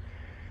on you.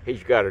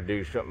 He's got to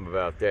do something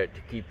about that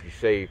to keep you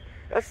safe.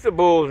 That's the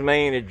bull's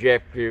main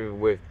objective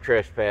with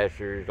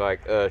trespassers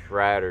like us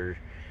riders,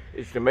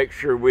 is to make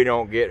sure we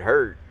don't get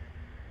hurt.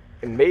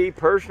 And me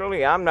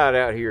personally, I'm not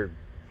out here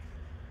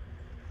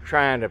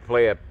trying to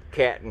play a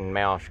cat and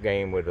mouse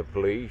game with the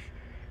police.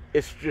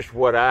 It's just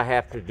what I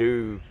have to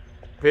do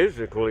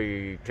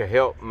physically to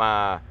help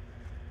my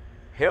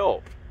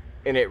health.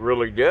 And it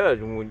really does.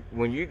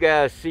 When you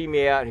guys see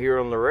me out here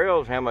on the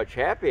rails, how much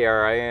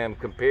happier I am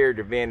compared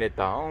to being at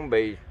the home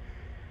base,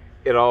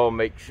 it all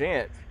makes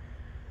sense.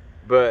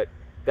 But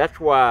that's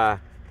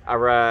why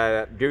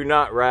I do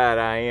not ride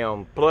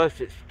IM.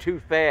 Plus, it's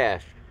too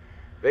fast.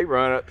 They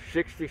run up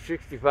 60,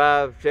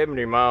 65,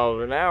 70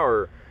 miles an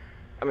hour.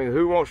 I mean,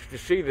 who wants to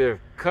see the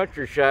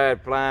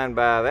countryside flying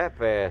by that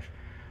fast?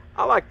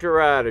 I like to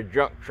ride a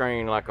junk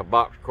train like a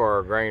boxcar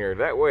or grainer.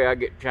 That way I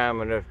get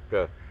time enough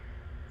to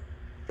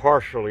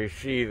partially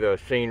see the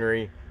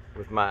scenery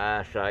with my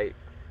eyesight.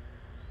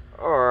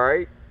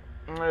 Alright,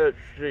 let's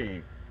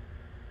see.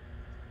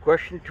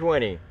 Question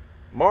 20.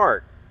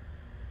 Mark,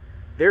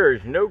 there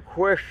is no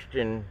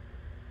question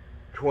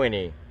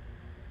 20.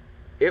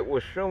 It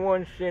was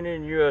someone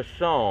sending you a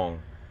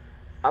song.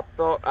 I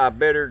thought I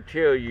better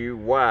tell you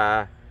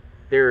why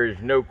there is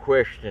no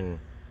question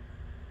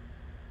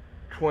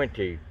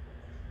 20.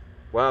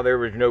 Why there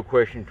was no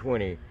question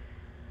 20.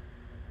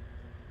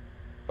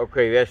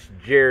 Okay, that's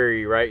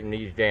Jerry writing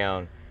these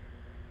down.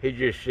 He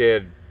just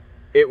said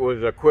it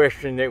was a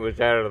question that was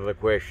out of the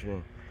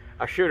question.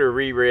 I should have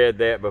reread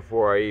that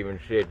before I even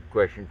said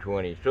question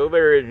 20. So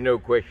there is no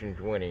question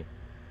 20.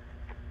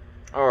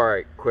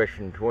 Alright,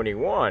 question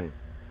 21.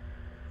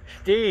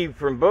 Steve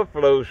from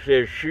Buffalo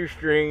says,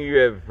 Shoestring, you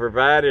have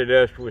provided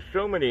us with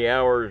so many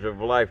hours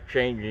of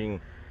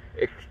life-changing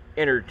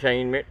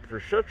entertainment for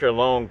such a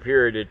long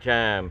period of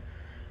time.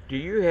 Do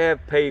you have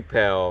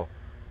PayPal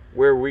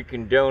where we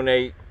can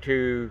donate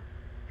to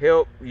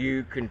help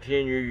you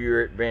continue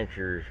your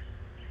adventures?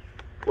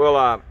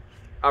 Well,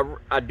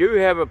 I do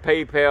have a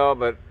PayPal,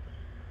 but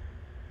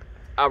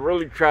I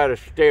really try to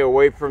stay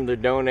away from the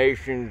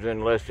donations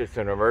unless it's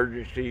an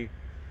emergency.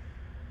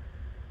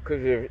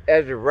 Because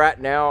as of right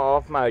now,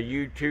 off my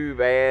YouTube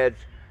ads,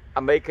 I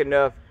make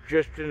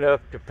just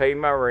enough to pay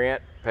my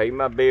rent, pay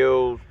my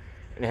bills,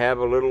 and have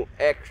a little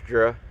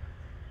extra.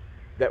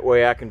 That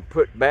way I can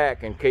put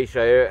back in case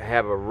I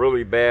have a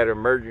really bad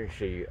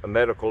emergency, a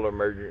medical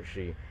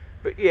emergency.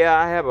 But yeah,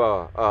 I have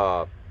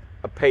a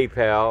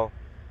PayPal.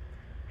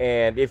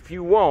 And if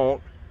you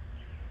want,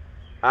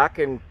 I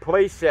can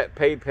place that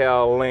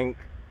PayPal link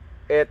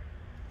at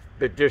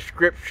the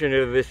description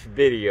of this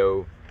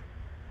video,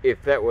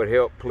 if that would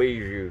help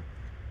please you.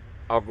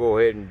 I'll go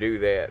ahead and do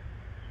that.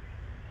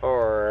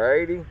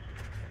 Alrighty.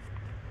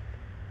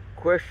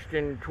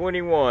 Question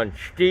 21.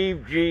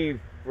 Steve G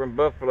from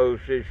Buffalo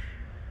says,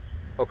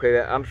 okay,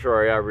 I'm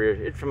sorry, I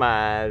read it's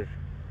my eyes.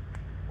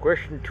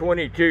 Question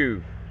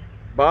 22.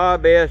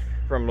 Bob S.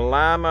 from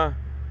Lima,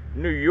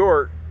 New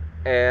York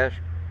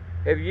asked,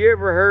 have you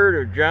ever heard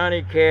of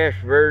Johnny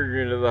Cash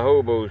version of the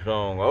Hobo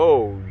Song?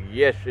 Oh,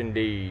 yes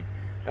indeed.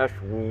 That's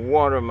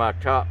one of my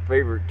top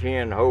favorite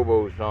 10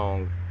 hobo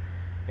songs.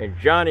 And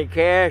Johnny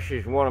Cash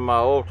is one of my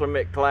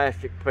ultimate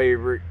classic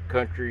favorite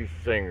country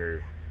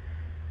singers.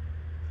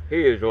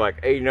 He is like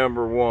a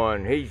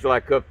 #1. He's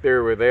like up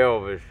there with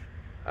Elvis.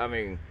 I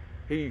mean,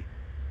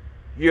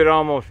 you'd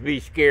almost be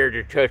scared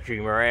to touch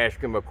him or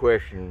ask him a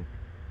question.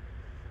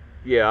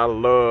 Yeah, I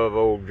love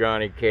old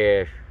Johnny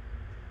Cash.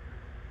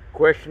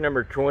 Question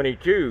number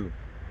 22.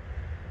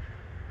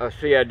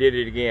 See, I did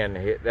it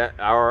again. That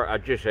hour, I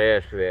just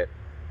asked that.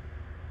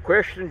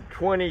 Question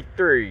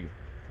 23.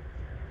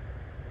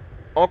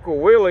 Uncle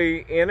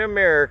Willie in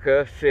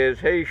America says,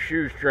 hey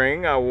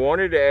Shoestring, I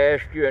wanted to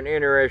ask you an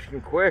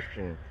interesting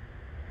question.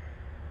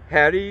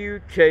 How do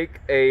you take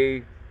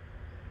a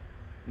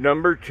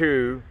number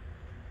 2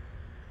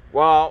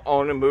 while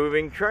on a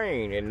moving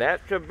train? And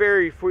that's a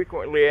very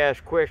frequently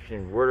asked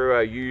question. Where do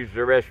I use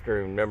the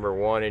restroom, number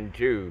 1 and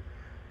 2?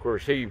 Of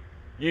course, he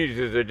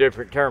uses a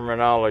different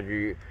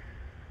terminology,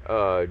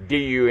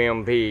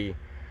 DUMP.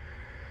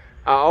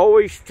 I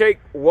always take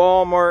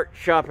Walmart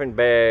shopping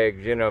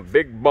bags in a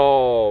big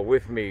ball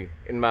with me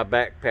in my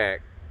backpack.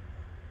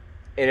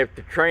 And if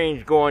the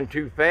train's going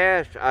too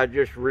fast, I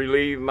just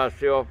relieve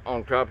myself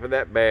on top of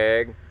that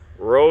bag,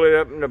 roll it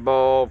up in the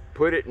ball,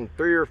 put it in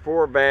 3 or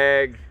 4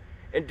 bags,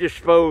 and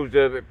dispose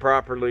of it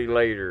properly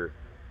later.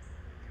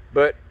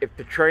 But if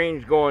the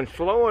train's going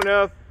slow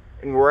enough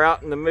and we're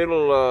out in the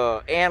middle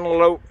of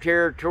antelope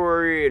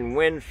territory in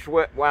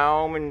windswept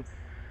Wyoming,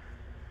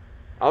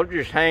 I'll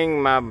just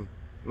hang my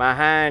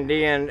hind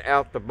end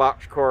out the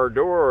boxcar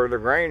door or the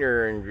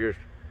grainer and just,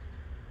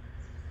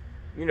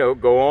 you know,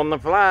 go on the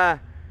fly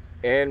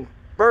and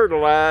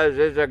fertilize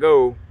as I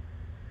go.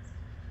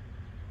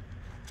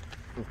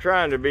 I'm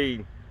trying to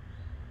be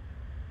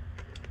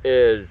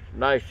as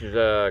nice as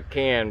I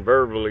can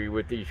verbally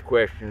with these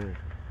questions.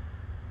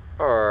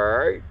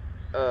 Alright.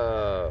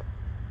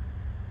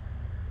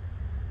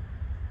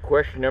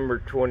 Question number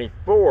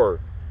 24.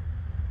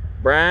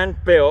 Brian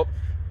Phelps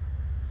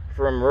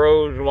from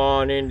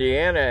Roselawn,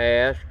 Indiana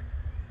asked,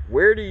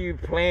 where do you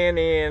plan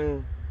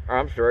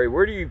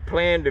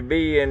to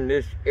be in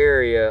this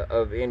area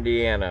of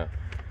Indiana?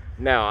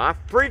 Now, I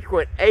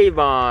frequent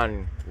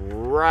Avon,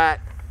 right,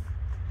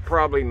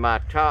 probably my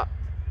top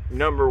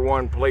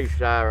 #1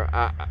 place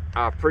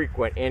I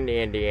frequent in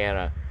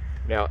Indiana.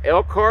 Now,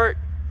 Elkhart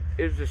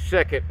is the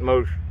second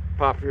most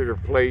popular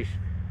place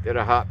that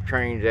I hop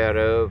trains out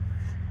of.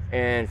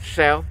 And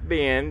South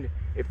Bend,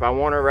 if I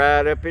want to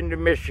ride up into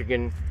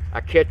Michigan, I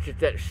catch at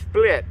that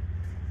split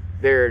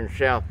there in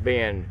South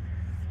Bend.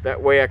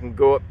 That way I can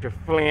go up to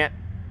Flint,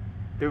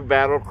 through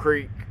Battle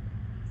Creek,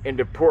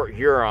 into Port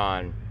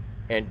Huron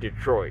and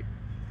Detroit.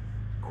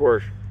 Of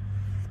course,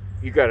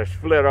 you got to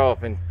split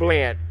off in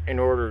Flint in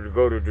order to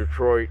go to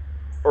Detroit,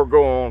 or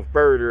go on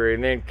further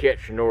and then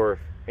catch north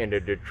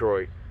into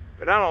Detroit.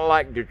 But I don't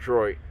like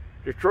Detroit.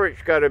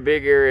 Detroit's got a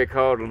big area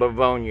called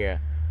Livonia.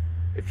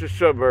 It's a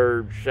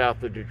suburb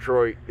south of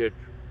Detroit that's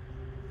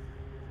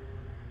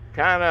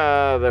kind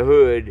of the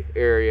hood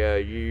area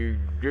you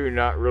do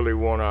not really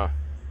want to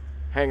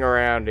hang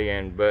around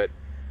in. But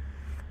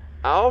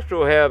I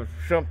also have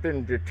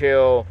something to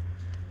tell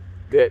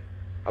that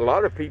a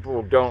lot of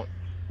people don't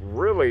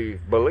really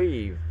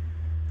believe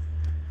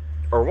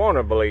or want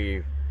to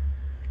believe.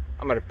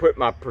 I'm going to put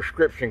my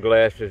prescription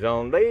glasses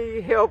on.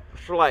 They help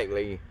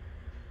slightly.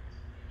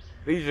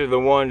 These are the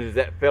ones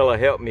that fella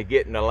helped me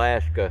get in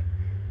Alaska.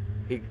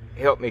 He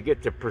helped me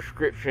get the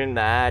prescription,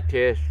 the eye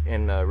test,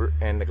 and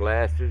the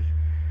glasses.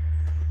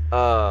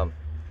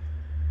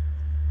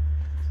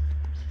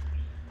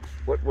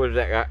 What was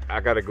that? I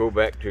got to go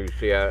back to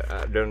see.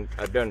 I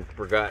done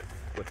forgot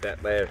what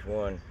that last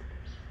one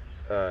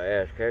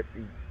asked.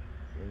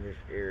 In this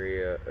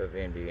area of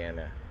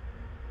Indiana.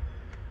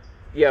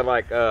 Yeah,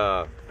 like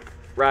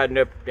riding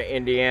up to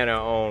Indiana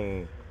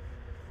on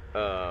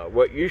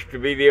what used to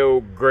be the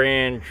old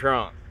Grand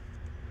Trunk.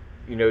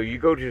 You know, you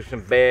go to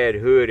some bad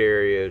hood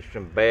areas,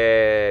 some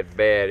bad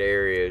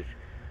areas.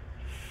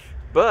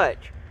 But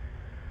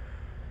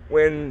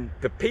when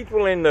the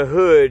people in the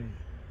hood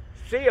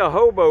see a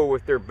hobo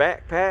with their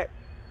backpack,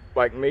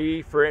 like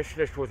me, for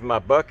instance, with my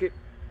bucket,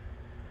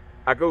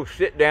 I go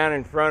sit down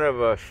in front of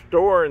a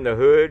store in the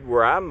hood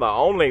where I'm the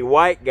only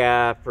white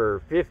guy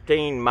for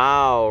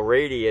 15-mile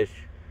radius.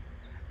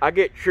 I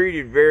get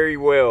treated very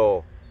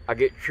well. I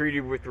get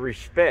treated with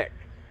respect.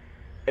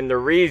 And the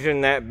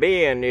reason that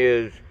being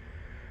is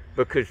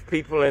because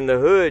people in the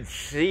hood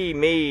see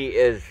me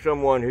as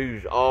someone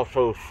who's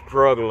also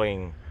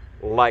struggling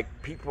like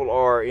people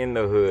are in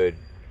the hood.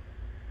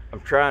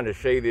 I'm trying to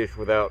say this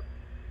without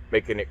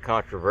making it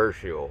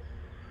controversial.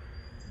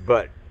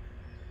 But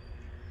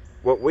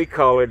what we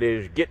call it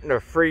is getting a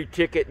free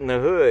ticket in the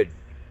hood.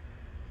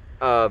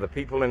 The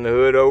people in the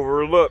hood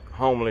overlook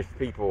homeless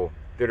people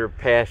that are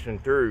passing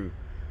through.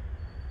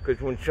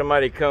 Because when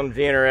somebody comes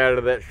in or out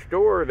of that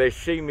store, they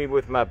see me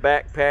with my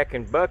backpack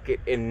and bucket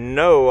and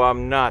know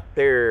I'm not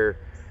there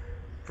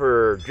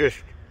for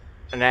just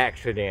an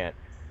accident.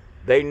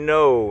 They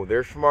know,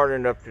 they're smart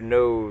enough to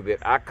know that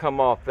I come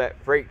off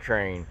that freight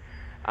train.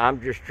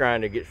 I'm just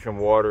trying to get some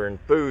water and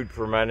food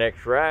for my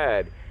next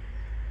ride.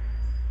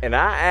 And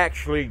I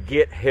actually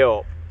get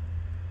help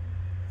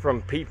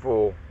from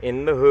people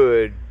in the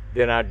hood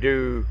than I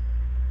do,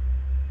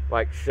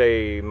 like,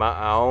 say,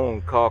 my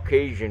own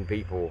Caucasian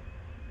people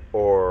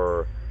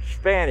or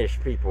Spanish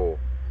people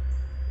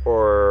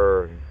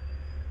or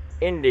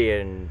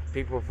Indian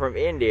people from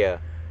India.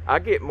 I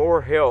get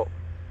more help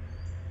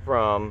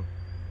from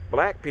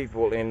black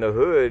people in the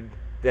hood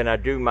than I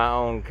do my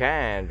own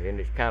kind, and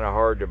it's kind of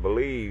hard to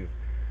believe.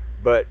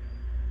 But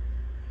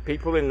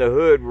people in the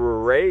hood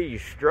were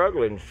raised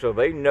struggling, so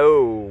they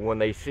know when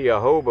they see a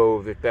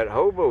hobo that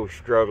hobo's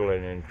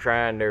struggling and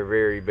trying their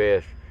very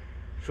best.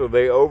 So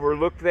they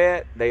overlook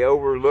that. They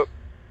overlook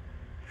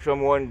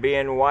someone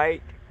being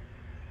white,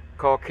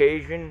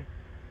 Caucasian,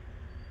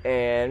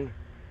 and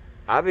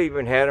I've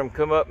even had them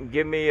come up and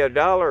give me $1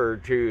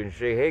 or $2 and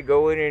say, hey,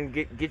 go in and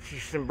get you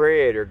some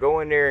bread, or go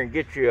in there and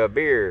get you a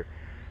beer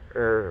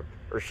or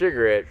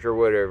cigarettes or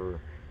whatever,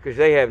 because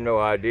they have no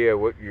idea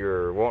what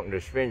you're wanting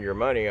to spend your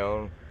money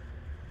on.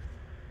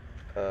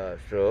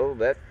 So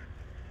that's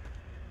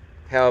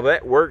how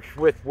that works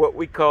with what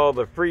we call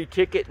the free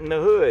ticket in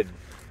the hood.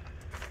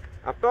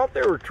 I thought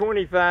there were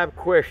 25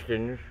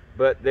 questions,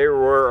 but there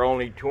were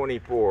only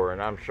 24,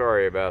 and I'm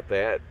sorry about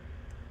that.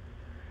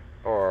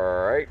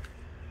 Alright,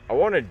 I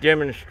want to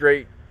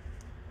demonstrate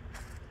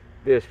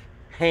this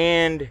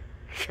hand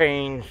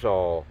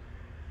chainsaw.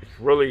 It's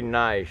really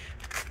nice.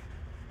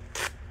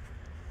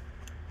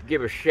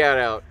 Give a shout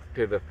out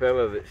to the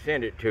fella that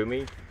sent it to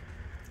me.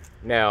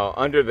 Now,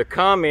 under the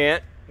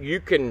comment, you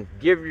can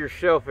give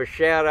yourself a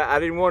shout out. I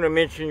didn't want to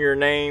mention your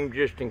name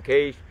just in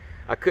case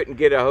I couldn't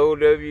get a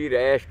hold of you to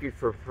ask you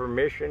for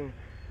permission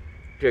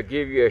to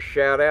give you a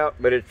shout out,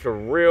 but it's a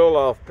real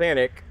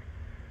authentic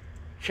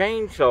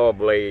chainsaw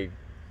blade.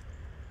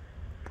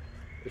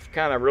 It's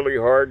kind of really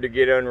hard to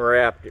get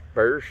unwrapped at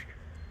first,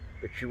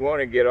 but you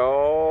want to get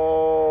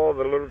all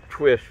the little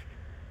twists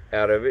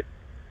out of it,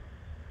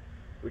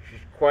 which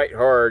is quite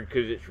hard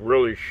because it's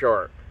really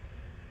sharp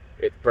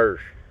at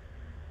first.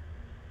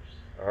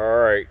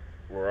 Alright,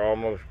 we're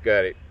almost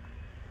got it.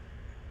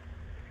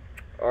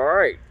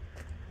 Alright,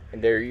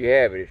 and there you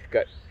have it. It's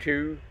got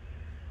two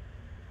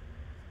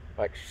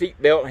like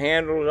seatbelt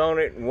handles on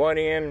it, and one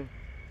end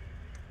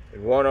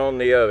and one on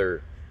the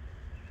other.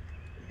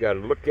 You got to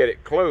look at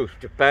it close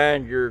to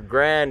find your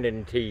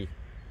grinding teeth,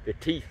 the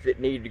teeth that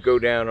need to go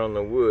down on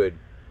the wood,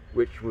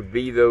 which would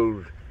be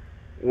those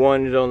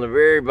ones on the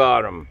very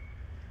bottom.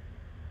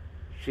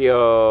 See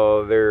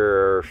how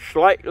they're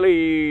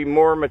slightly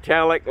more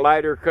metallic,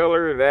 lighter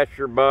color? That's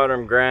your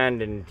bottom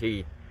grinding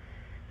teeth.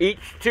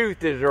 Each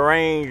tooth is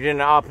arranged in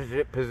the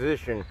opposite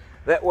position.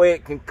 That way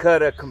it can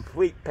cut a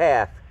complete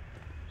path.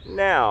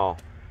 Now,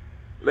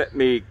 let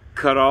me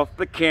cut off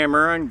the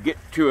camera and get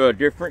to a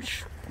different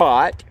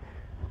spot.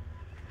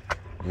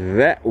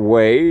 That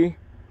way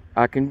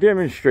I can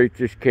demonstrate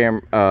this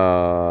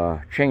chainsaw.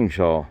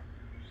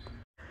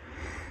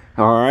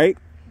 Alright.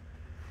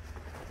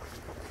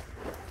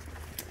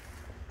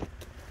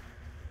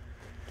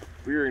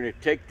 We're going to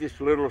take this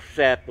little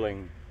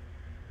sapling.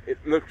 It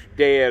looks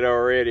dead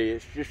already.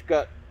 It's just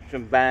got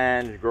some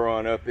vines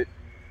growing up it.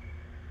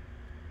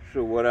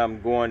 So what I'm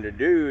going to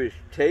do is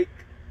take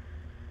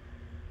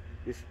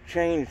this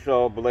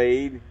chainsaw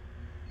blade,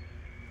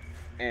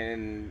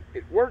 and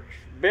it works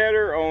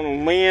better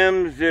on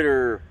limbs that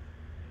are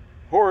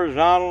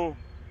horizontal,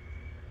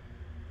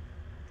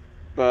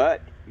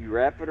 but you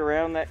wrap it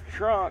around that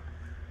trunk.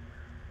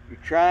 You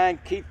try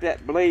and keep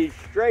that blade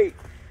straight.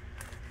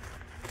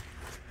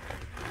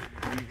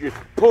 You just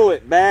pull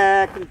it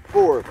back and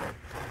forth.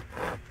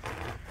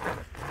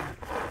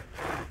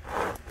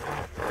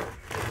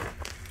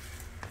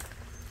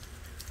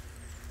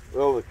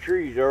 Well, the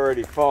tree's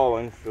already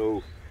fallen,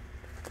 so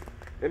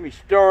let me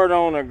start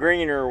on a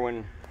greener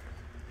one.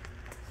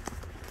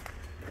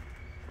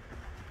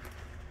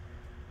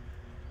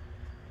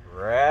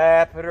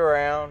 Wrap it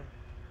around.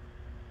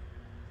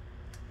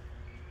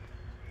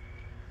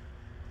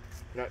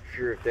 Not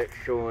sure if that's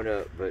showing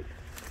up, but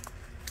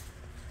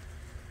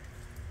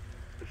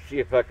let's see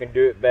if I can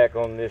do it back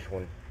on this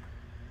one.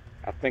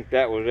 I think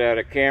that was out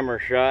of camera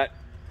shot.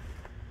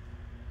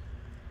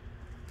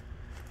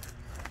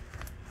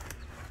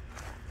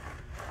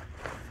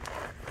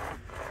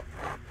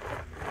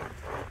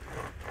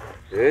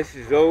 This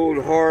is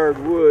old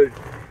hardwood,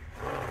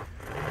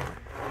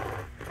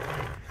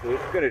 so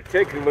it's going to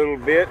take a little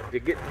bit to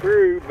get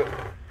through, but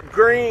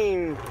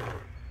green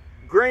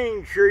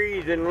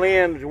trees and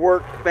limbs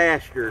work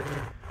faster.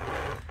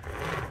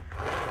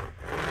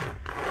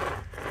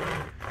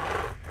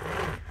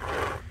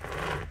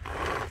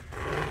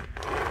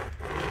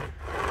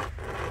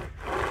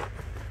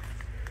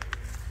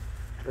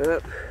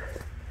 Up.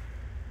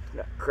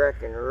 Not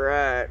cracking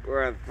right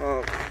where I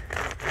thought.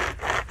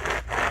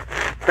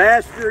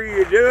 Faster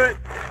you do it,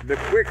 the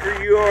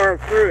quicker you are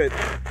through it.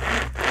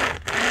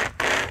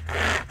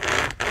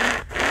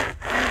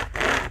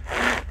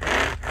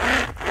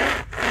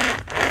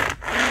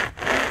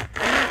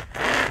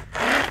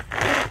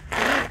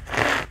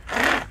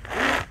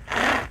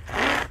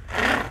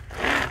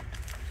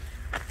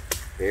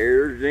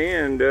 Here's the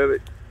end of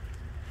it.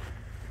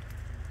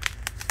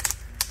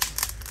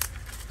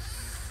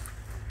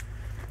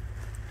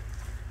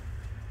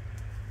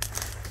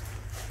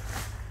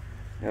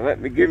 Now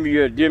let me give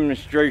you a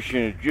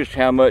demonstration of just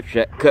how much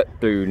that cut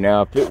through.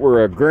 Now if it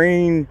were a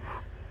green,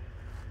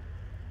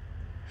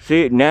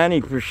 see it,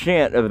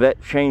 90% of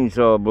that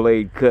chainsaw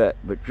blade cut,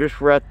 but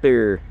just right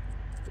there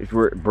is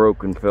where it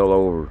broke and fell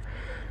over.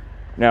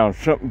 Now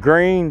something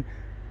green,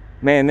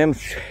 man, them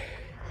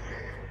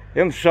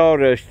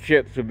sawdust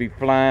chips will be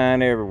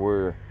flying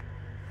everywhere.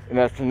 And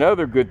that's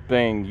another good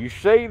thing. You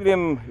save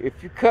them,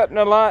 if you're cutting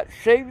a lot,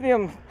 save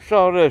them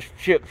sawdust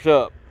chips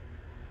up.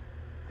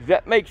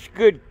 That makes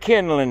good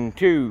kindling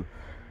too.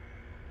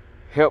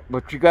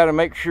 But you got to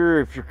make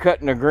sure if you're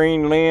cutting a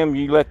green limb,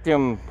 you let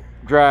them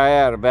dry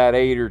out about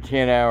 8 or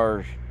 10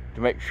 hours to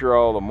make sure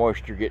all the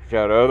moisture gets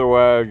out.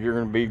 Otherwise, you're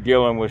going to be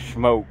dealing with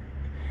smoke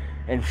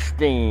and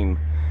steam.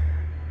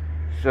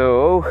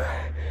 So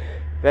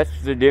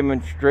that's the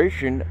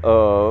demonstration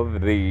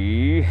of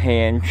the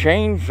hand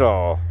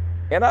chainsaw.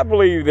 And I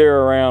believe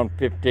they're around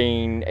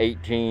 $15,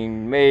 $18,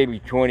 maybe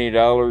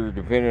 $20,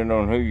 depending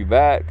on who you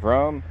buy it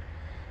from.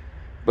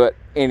 But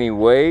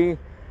anyway,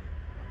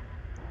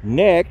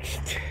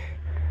 next,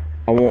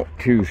 I want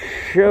to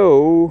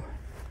show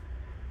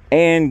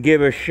and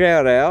give a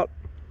shout out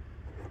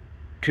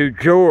to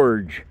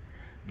George.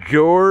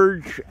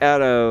 George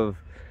out of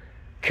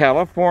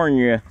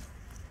California.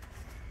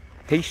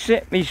 He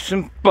sent me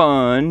some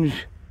funds.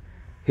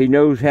 He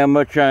knows how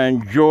much I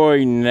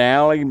enjoy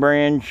Nally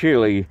brand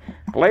chili,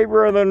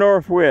 flavor of the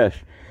Northwest.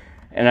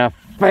 And I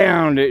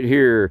found it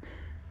here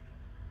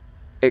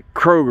at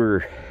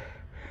Kroger.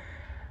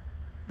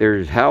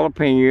 There's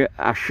jalapeno.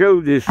 I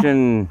showed this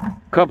in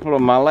a couple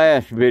of my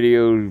last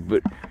videos,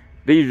 but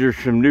these are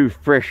some new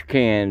fresh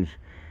cans.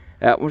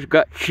 That one's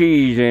got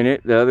cheese in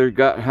it. The other's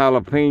got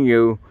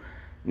jalapeno.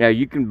 Now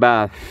you can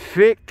buy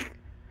thick,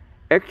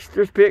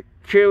 extra thick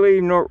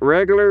chili, not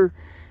regular.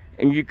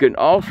 And you can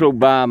also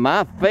buy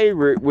my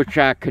favorite, which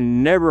I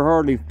can never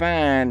hardly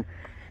find.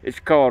 It's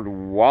called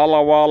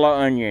Walla Walla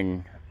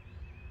onion.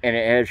 And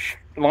it has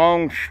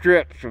long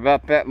strips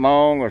about that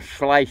long of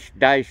sliced,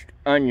 diced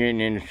onion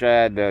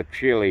inside the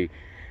chili.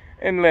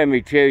 And let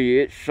me tell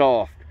you, it's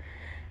soft.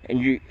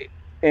 And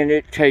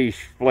it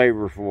tastes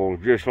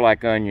flavorful, just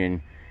like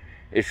onion.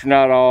 It's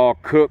not all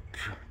cooked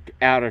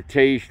out of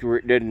taste where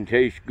it doesn't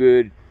taste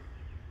good.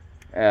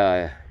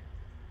 And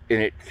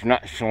it's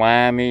not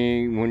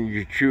slimy. When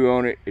you chew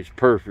on it, it's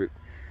perfect.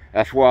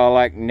 That's why I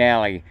like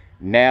Nally.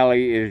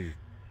 Nally is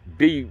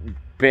the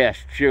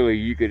best chili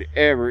you could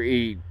ever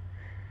eat.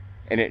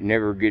 And it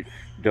never gets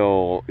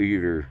dull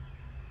either.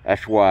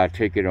 That's why I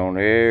take it on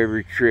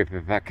every trip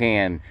if I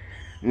can.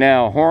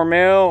 Now,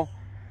 Hormel,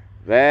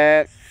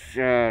 that's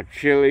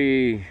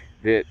chili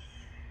that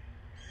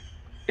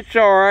it's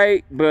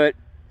alright, but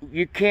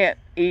you can't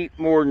eat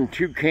more than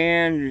 2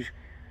 cans.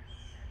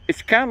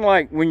 It's kind of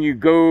like when you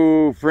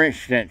go, for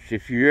instance,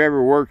 if you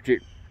ever worked at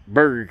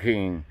Burger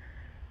King.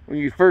 When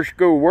you first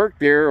go work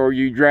there, or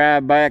you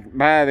drive back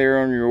by there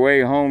on your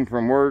way home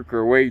from work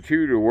or way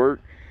to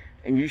work,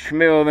 and you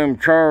smell them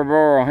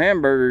charbroil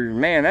hamburgers,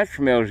 man, that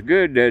smells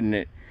good, doesn't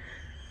it?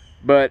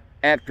 But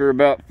after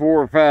about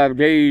 4 or 5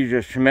 days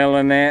of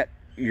smelling that,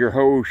 your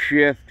whole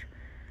shift,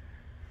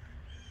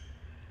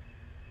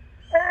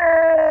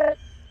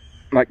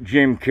 like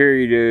Jim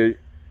Carrey does,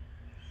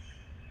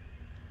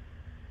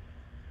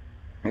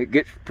 it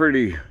gets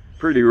pretty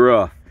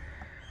rough.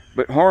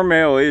 But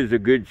Hormel is a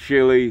good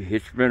chili.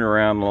 It's been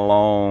around a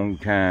long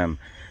time.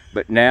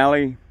 But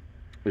Nally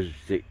is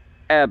the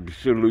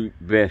absolute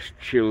best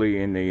chili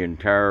in the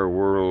entire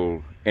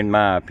world, in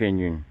my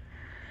opinion.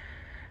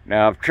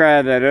 Now, I've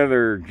tried that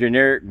other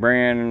generic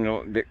brand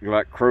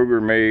like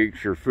Kroger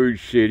makes, or Food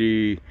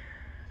City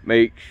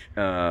makes,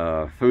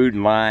 Food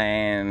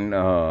Lion,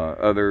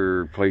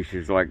 other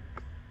places like,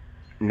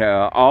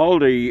 no,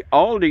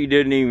 Aldi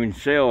didn't even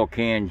sell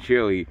canned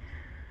chili.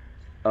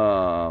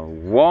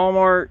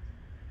 Walmart,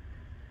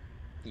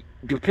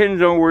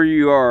 depends on where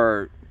you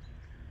are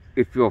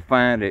if you'll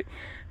find it.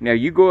 Now,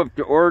 you go up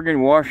to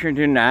Oregon,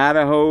 Washington,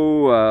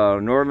 Idaho,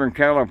 Northern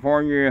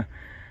California,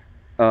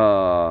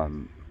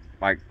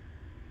 like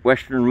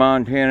Western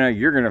Montana,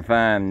 you're going to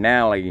find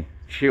Nally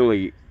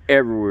chili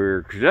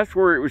everywhere, because that's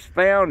where it was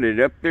founded,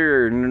 up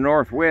there in the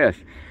Northwest.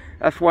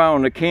 That's why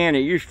on the can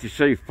it used to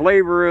say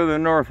flavor of the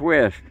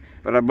Northwest,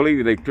 but I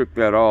believe they took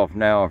that off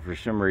now for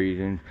some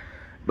reason.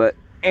 But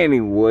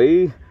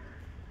anyway,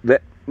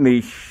 let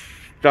me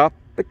stop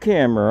the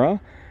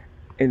camera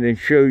and then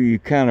show you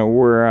kind of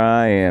where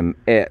I am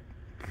at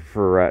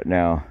for right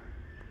now.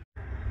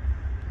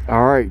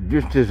 All right,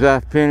 just as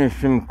I finish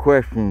some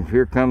questions,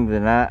 here comes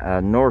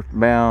a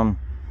northbound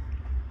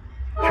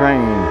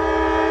train.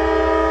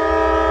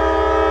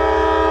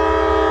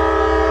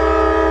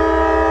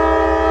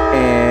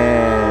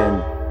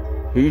 And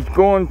he's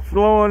going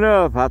slow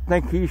enough. I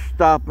think he's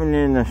stopping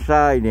in the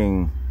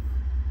siding.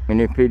 And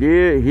if he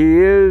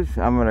is,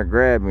 I'm gonna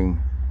grab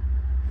him.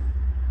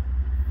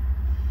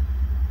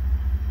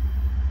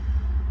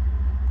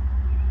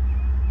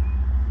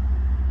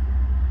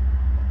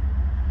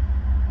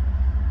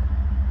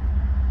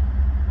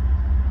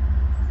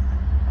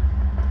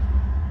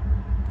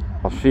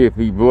 I'll see if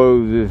he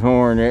blows his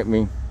horn at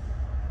me.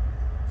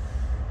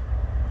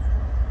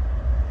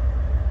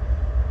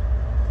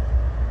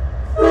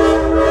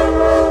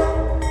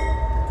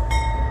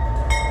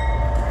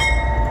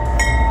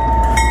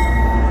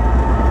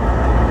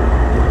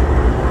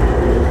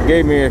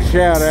 Gave me a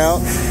shout out.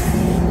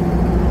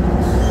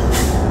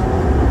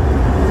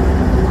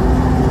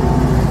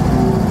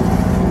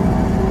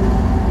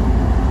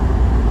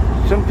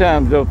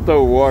 Sometimes they'll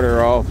throw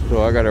water off,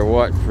 so I gotta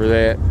watch for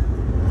that.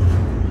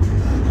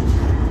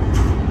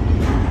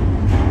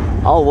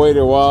 I'll wait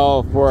a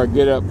while before I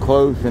get up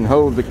close and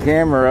hold the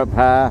camera up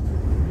high.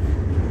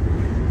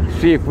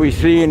 See if we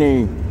see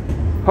any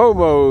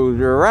hobos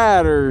or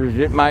riders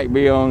that might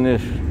be on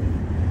this.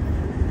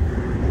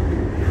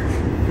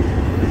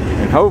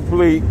 And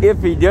hopefully,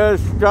 if he does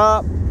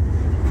stop,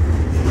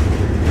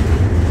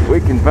 we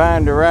can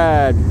find a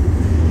ride.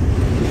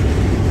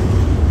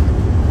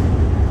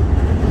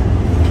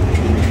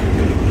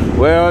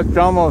 Well, it's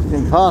almost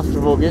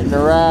impossible getting a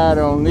ride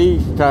on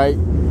these type.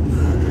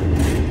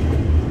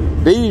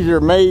 These are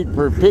made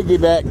for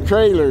piggyback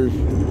trailers,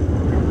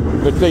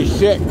 but they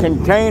set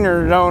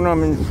containers on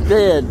them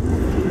instead.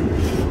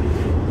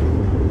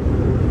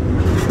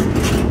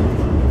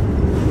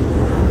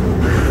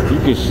 You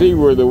can see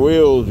where the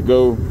wheels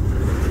go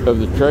of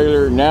the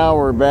trailer. Now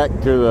we're back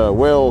to the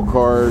well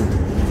cars.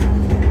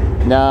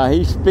 Now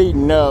he's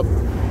speeding up.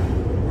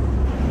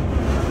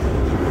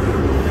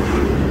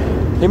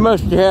 He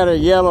must have had a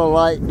yellow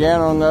light down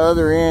on the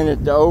other end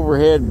at the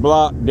overhead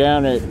block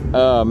down at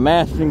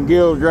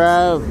Mastongill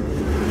Drive.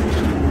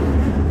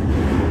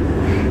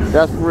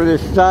 That's where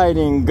this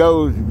siding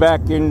goes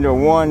back into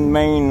one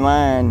main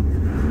line.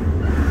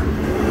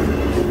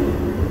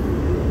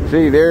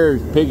 See,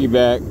 there's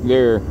piggyback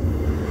there.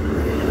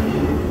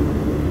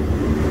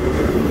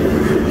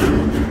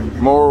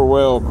 More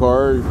well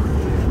cars.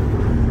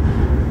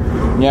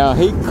 Now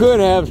he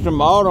could have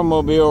some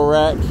automobile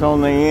racks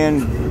on the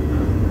end.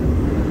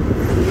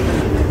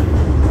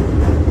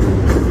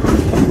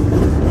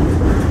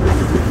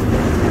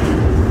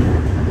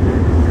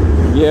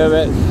 Yeah,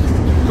 that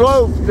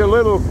slope's a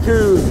little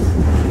too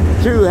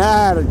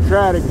high to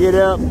try to get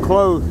up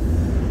close.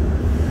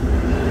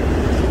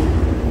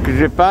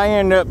 Because if I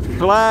end up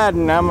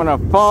sliding, I'm going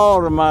to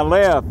fall to my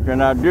left,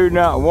 and I do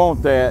not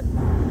want that.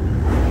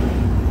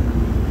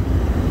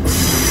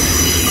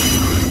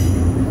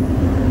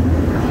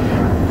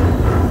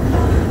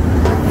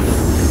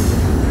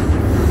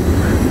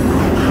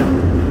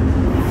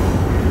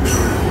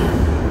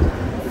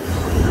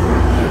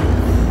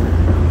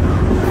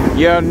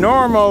 Yeah, a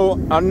normal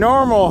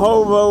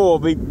hobo will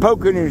be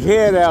poking his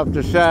head out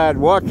the side,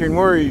 watching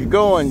where he's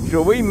going.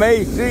 So we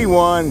may see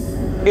one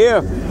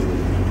if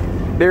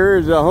there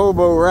is a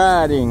hobo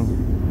riding.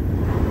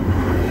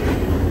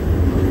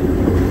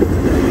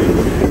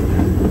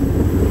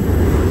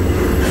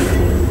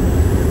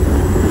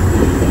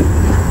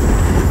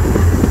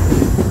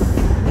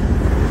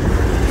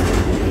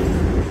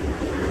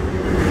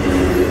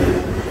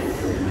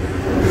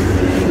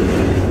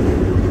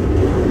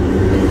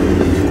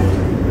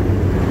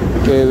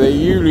 They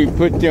usually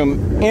put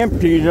them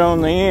empties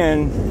on the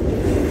end,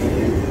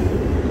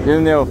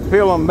 then they'll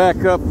fill them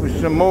back up with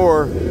some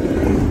more.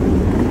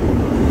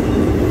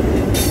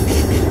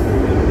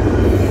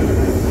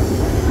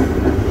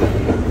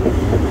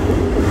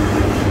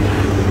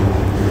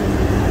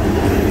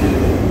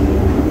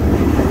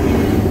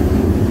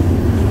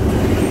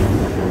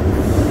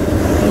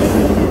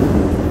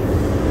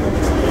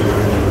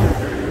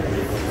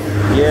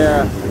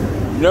 Yeah,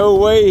 no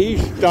way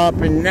he's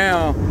stopping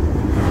now.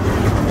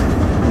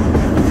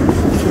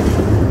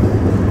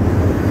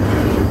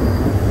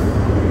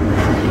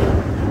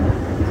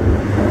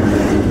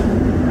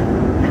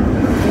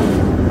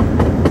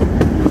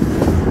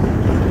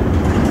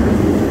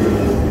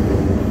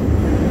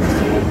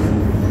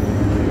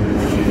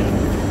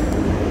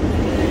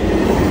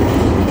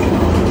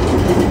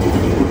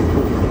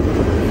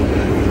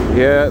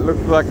 Yeah, it looks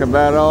like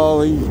about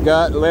all he's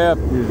got left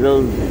is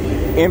those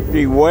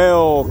empty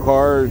well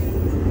cars.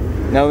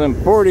 Now them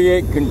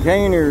 48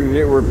 containers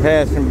that were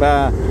passing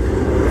by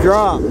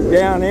dropped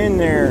down in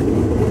there.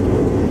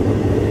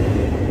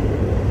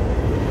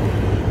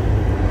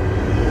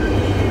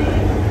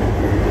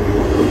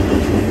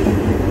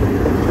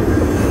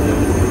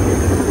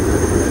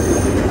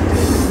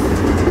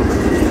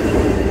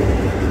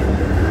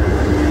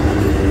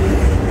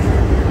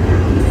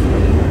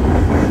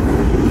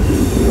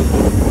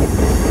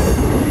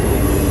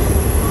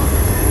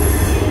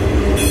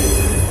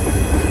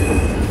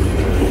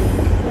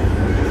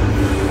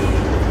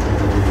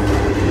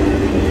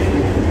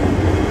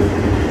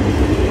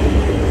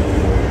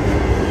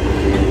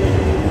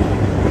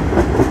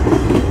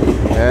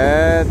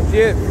 that's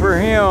it for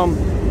him.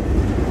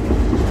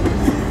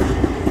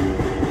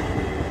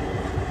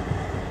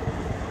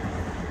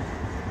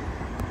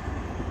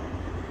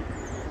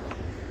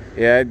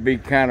 Yeah, it'd be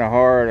kind of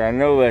hard. I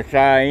know that's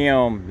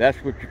IM. That's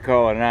what you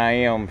call an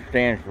IM.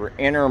 Stands for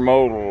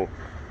intermodal.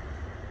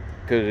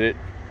 Because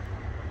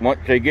once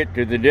they get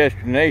to the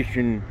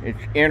destination,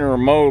 it's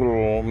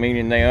intermodal,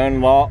 meaning they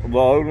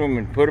unload them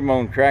and put them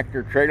on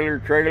tractor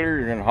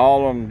trailers and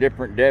haul them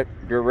different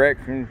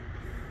directions.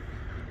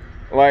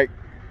 Like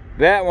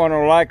that one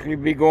will likely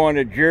be going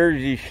to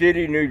Jersey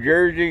City, New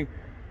Jersey.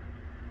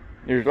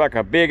 There's like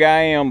a big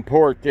IM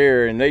port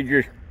there, and they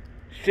just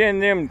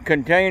send them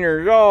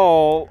containers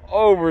all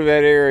over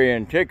that area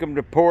and take them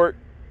to port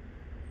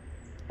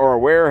or a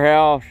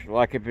warehouse,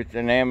 like if it's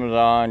an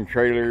Amazon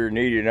trailer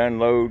needed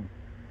unload.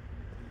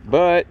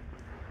 But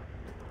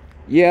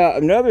yeah,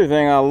 another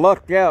thing, I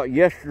lucked out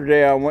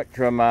yesterday. I went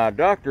to my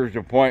doctor's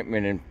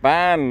appointment, and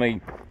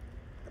finally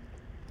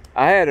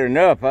I had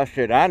enough. I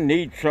said, I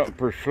need something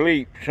for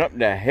sleep, something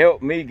to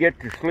help me get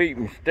to sleep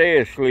and stay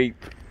asleep.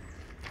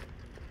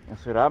 I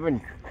said, I've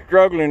been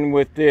struggling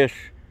with this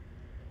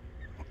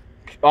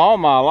all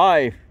my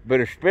life, but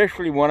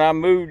especially when I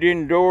moved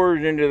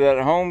indoors into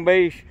that home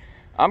base,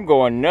 I'm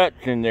going nuts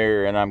in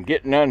there, and I'm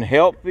getting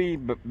unhealthy,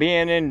 but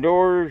being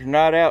indoors,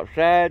 not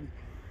outside,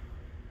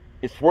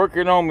 it's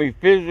working on me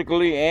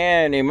physically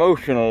and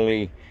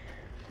emotionally.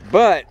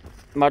 But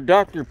my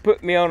doctor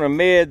put me on a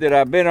med that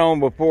I've been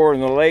on before in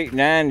the late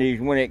 90s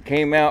when it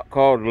came out,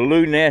 called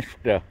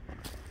Lunesta.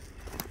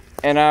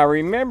 And I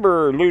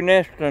remember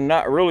Lunesta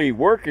not really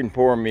working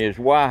for me, is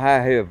why I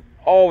have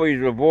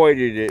always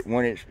avoided it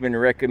when it's been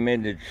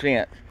recommended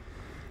since.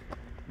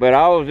 But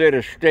I was at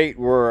a state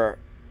where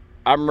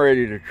I'm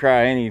ready to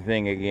try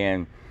anything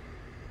again.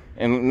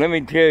 And let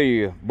me tell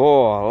you,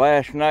 boy,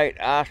 last night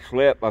I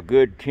slept a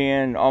good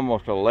 10,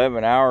 almost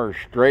 11 hours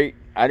straight.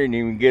 I didn't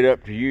even get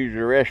up to use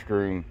the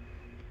restroom.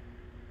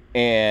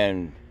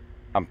 And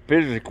I'm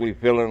physically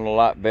feeling a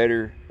lot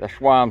better. That's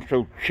why I'm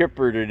so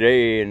chipper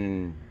today,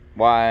 and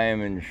why I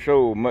am in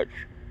so much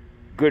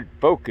good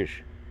focus.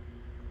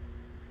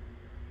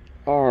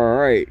 All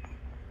right,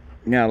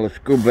 now let's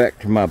go back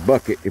to my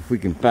bucket if we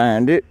can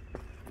find it.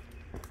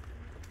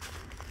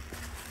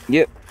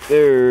 Yep,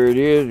 there it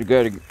is. You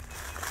gotta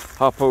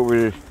hop over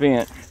this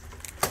fence.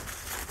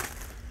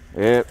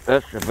 Yep,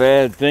 that's a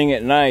bad thing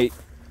at night.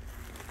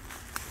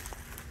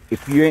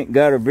 If you ain't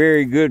got a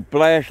very good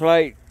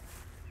flashlight,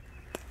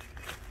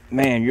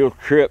 man, you'll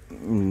trip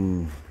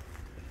and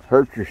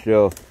hurt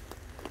yourself.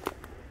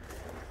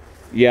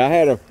 Yeah, I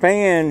had a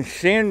fan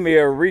send me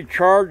a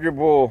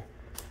rechargeable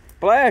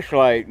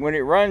flashlight. When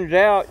it runs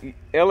out,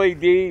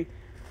 LED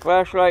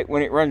flashlight,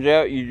 when it runs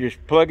out, you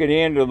just plug it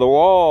into the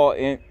wall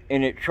and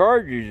it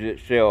charges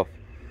itself.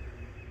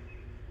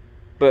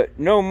 But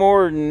no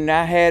more than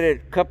I had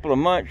it a couple of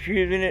months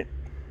using it,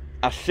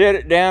 I set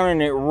it down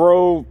and it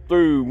rolled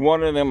through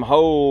one of them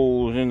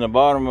holes in the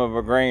bottom of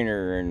a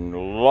grainer and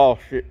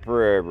lost it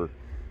forever.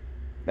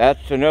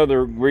 That's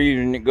another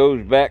reason it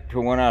goes back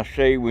to when I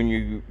say when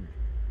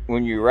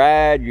you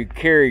ride, you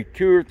carry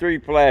 2 or 3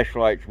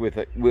 flashlights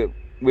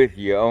with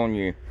you on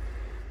you.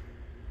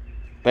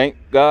 Thank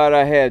God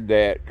I had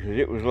that, because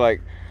it was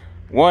like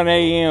 1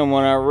 a.m.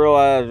 when I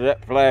realized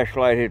that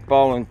flashlight had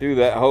fallen through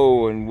that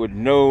hole and would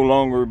no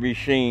longer be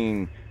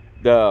seen.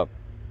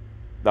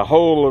 The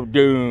hole of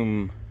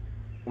doom,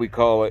 we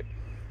call it.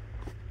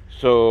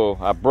 So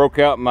I broke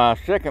out my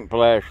second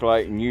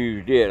flashlight and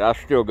used it. I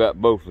still got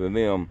both of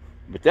them.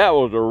 But that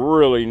was a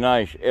really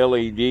nice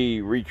LED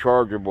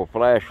rechargeable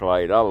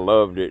flashlight. I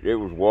loved it. It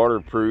was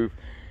waterproof.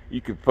 You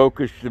could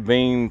focus the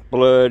beam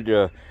flood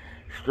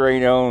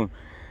straight on.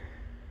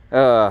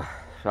 So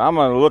I'm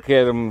going to look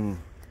at them,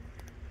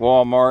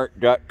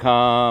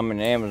 Walmart.com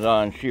and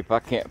Amazon, see if I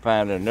can't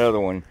find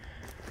another one.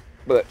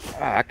 But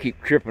I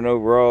keep tripping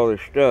over all this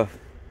stuff.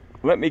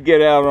 Let me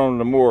get out on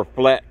the more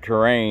flat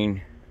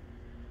terrain.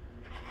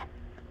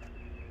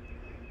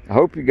 I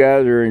hope you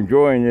guys are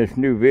enjoying this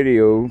new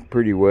video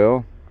pretty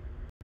well.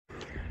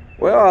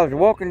 Well, I was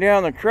walking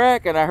down the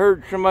track and I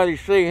heard somebody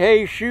say,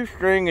 "Hey,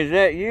 Shoestring, is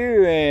that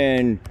you?"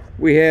 And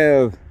we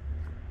have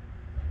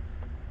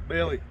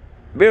Billy,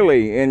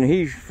 and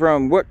he's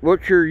from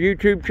what's your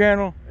YouTube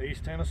channel?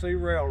 East Tennessee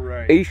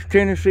Railway. East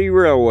Tennessee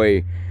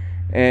Railway.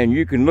 And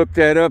you can look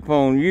that up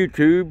on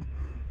YouTube,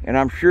 and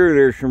I'm sure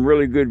there's some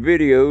really good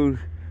videos.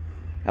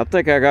 I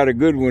think I got a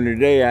good one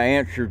today. I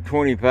answered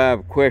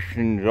 25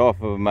 questions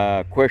off of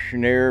my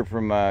questionnaire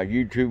from my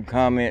YouTube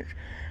comments.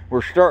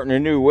 We're starting a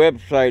new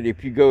website.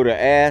 If you go to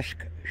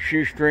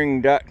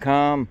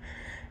AskShoestring.com,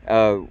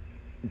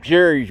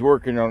 Jerry's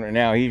working on it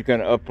now. He's going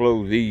to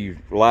upload these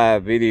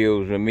live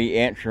videos of me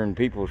answering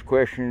people's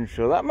questions,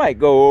 so that might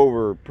go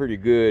over pretty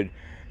good.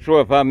 So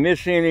if I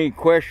miss any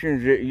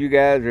questions that you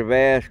guys have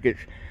asked,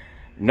 it's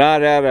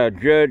not out of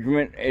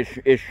judgment.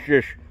 It's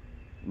just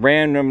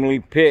randomly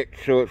picked,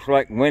 so it's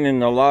like winning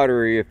the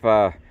lottery if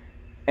I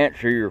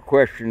answer your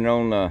question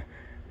on the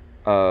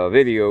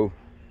video.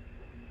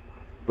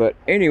 But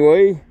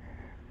anyway,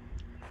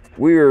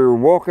 we are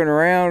walking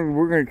around.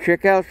 We're going to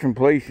check out some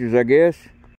places, I guess.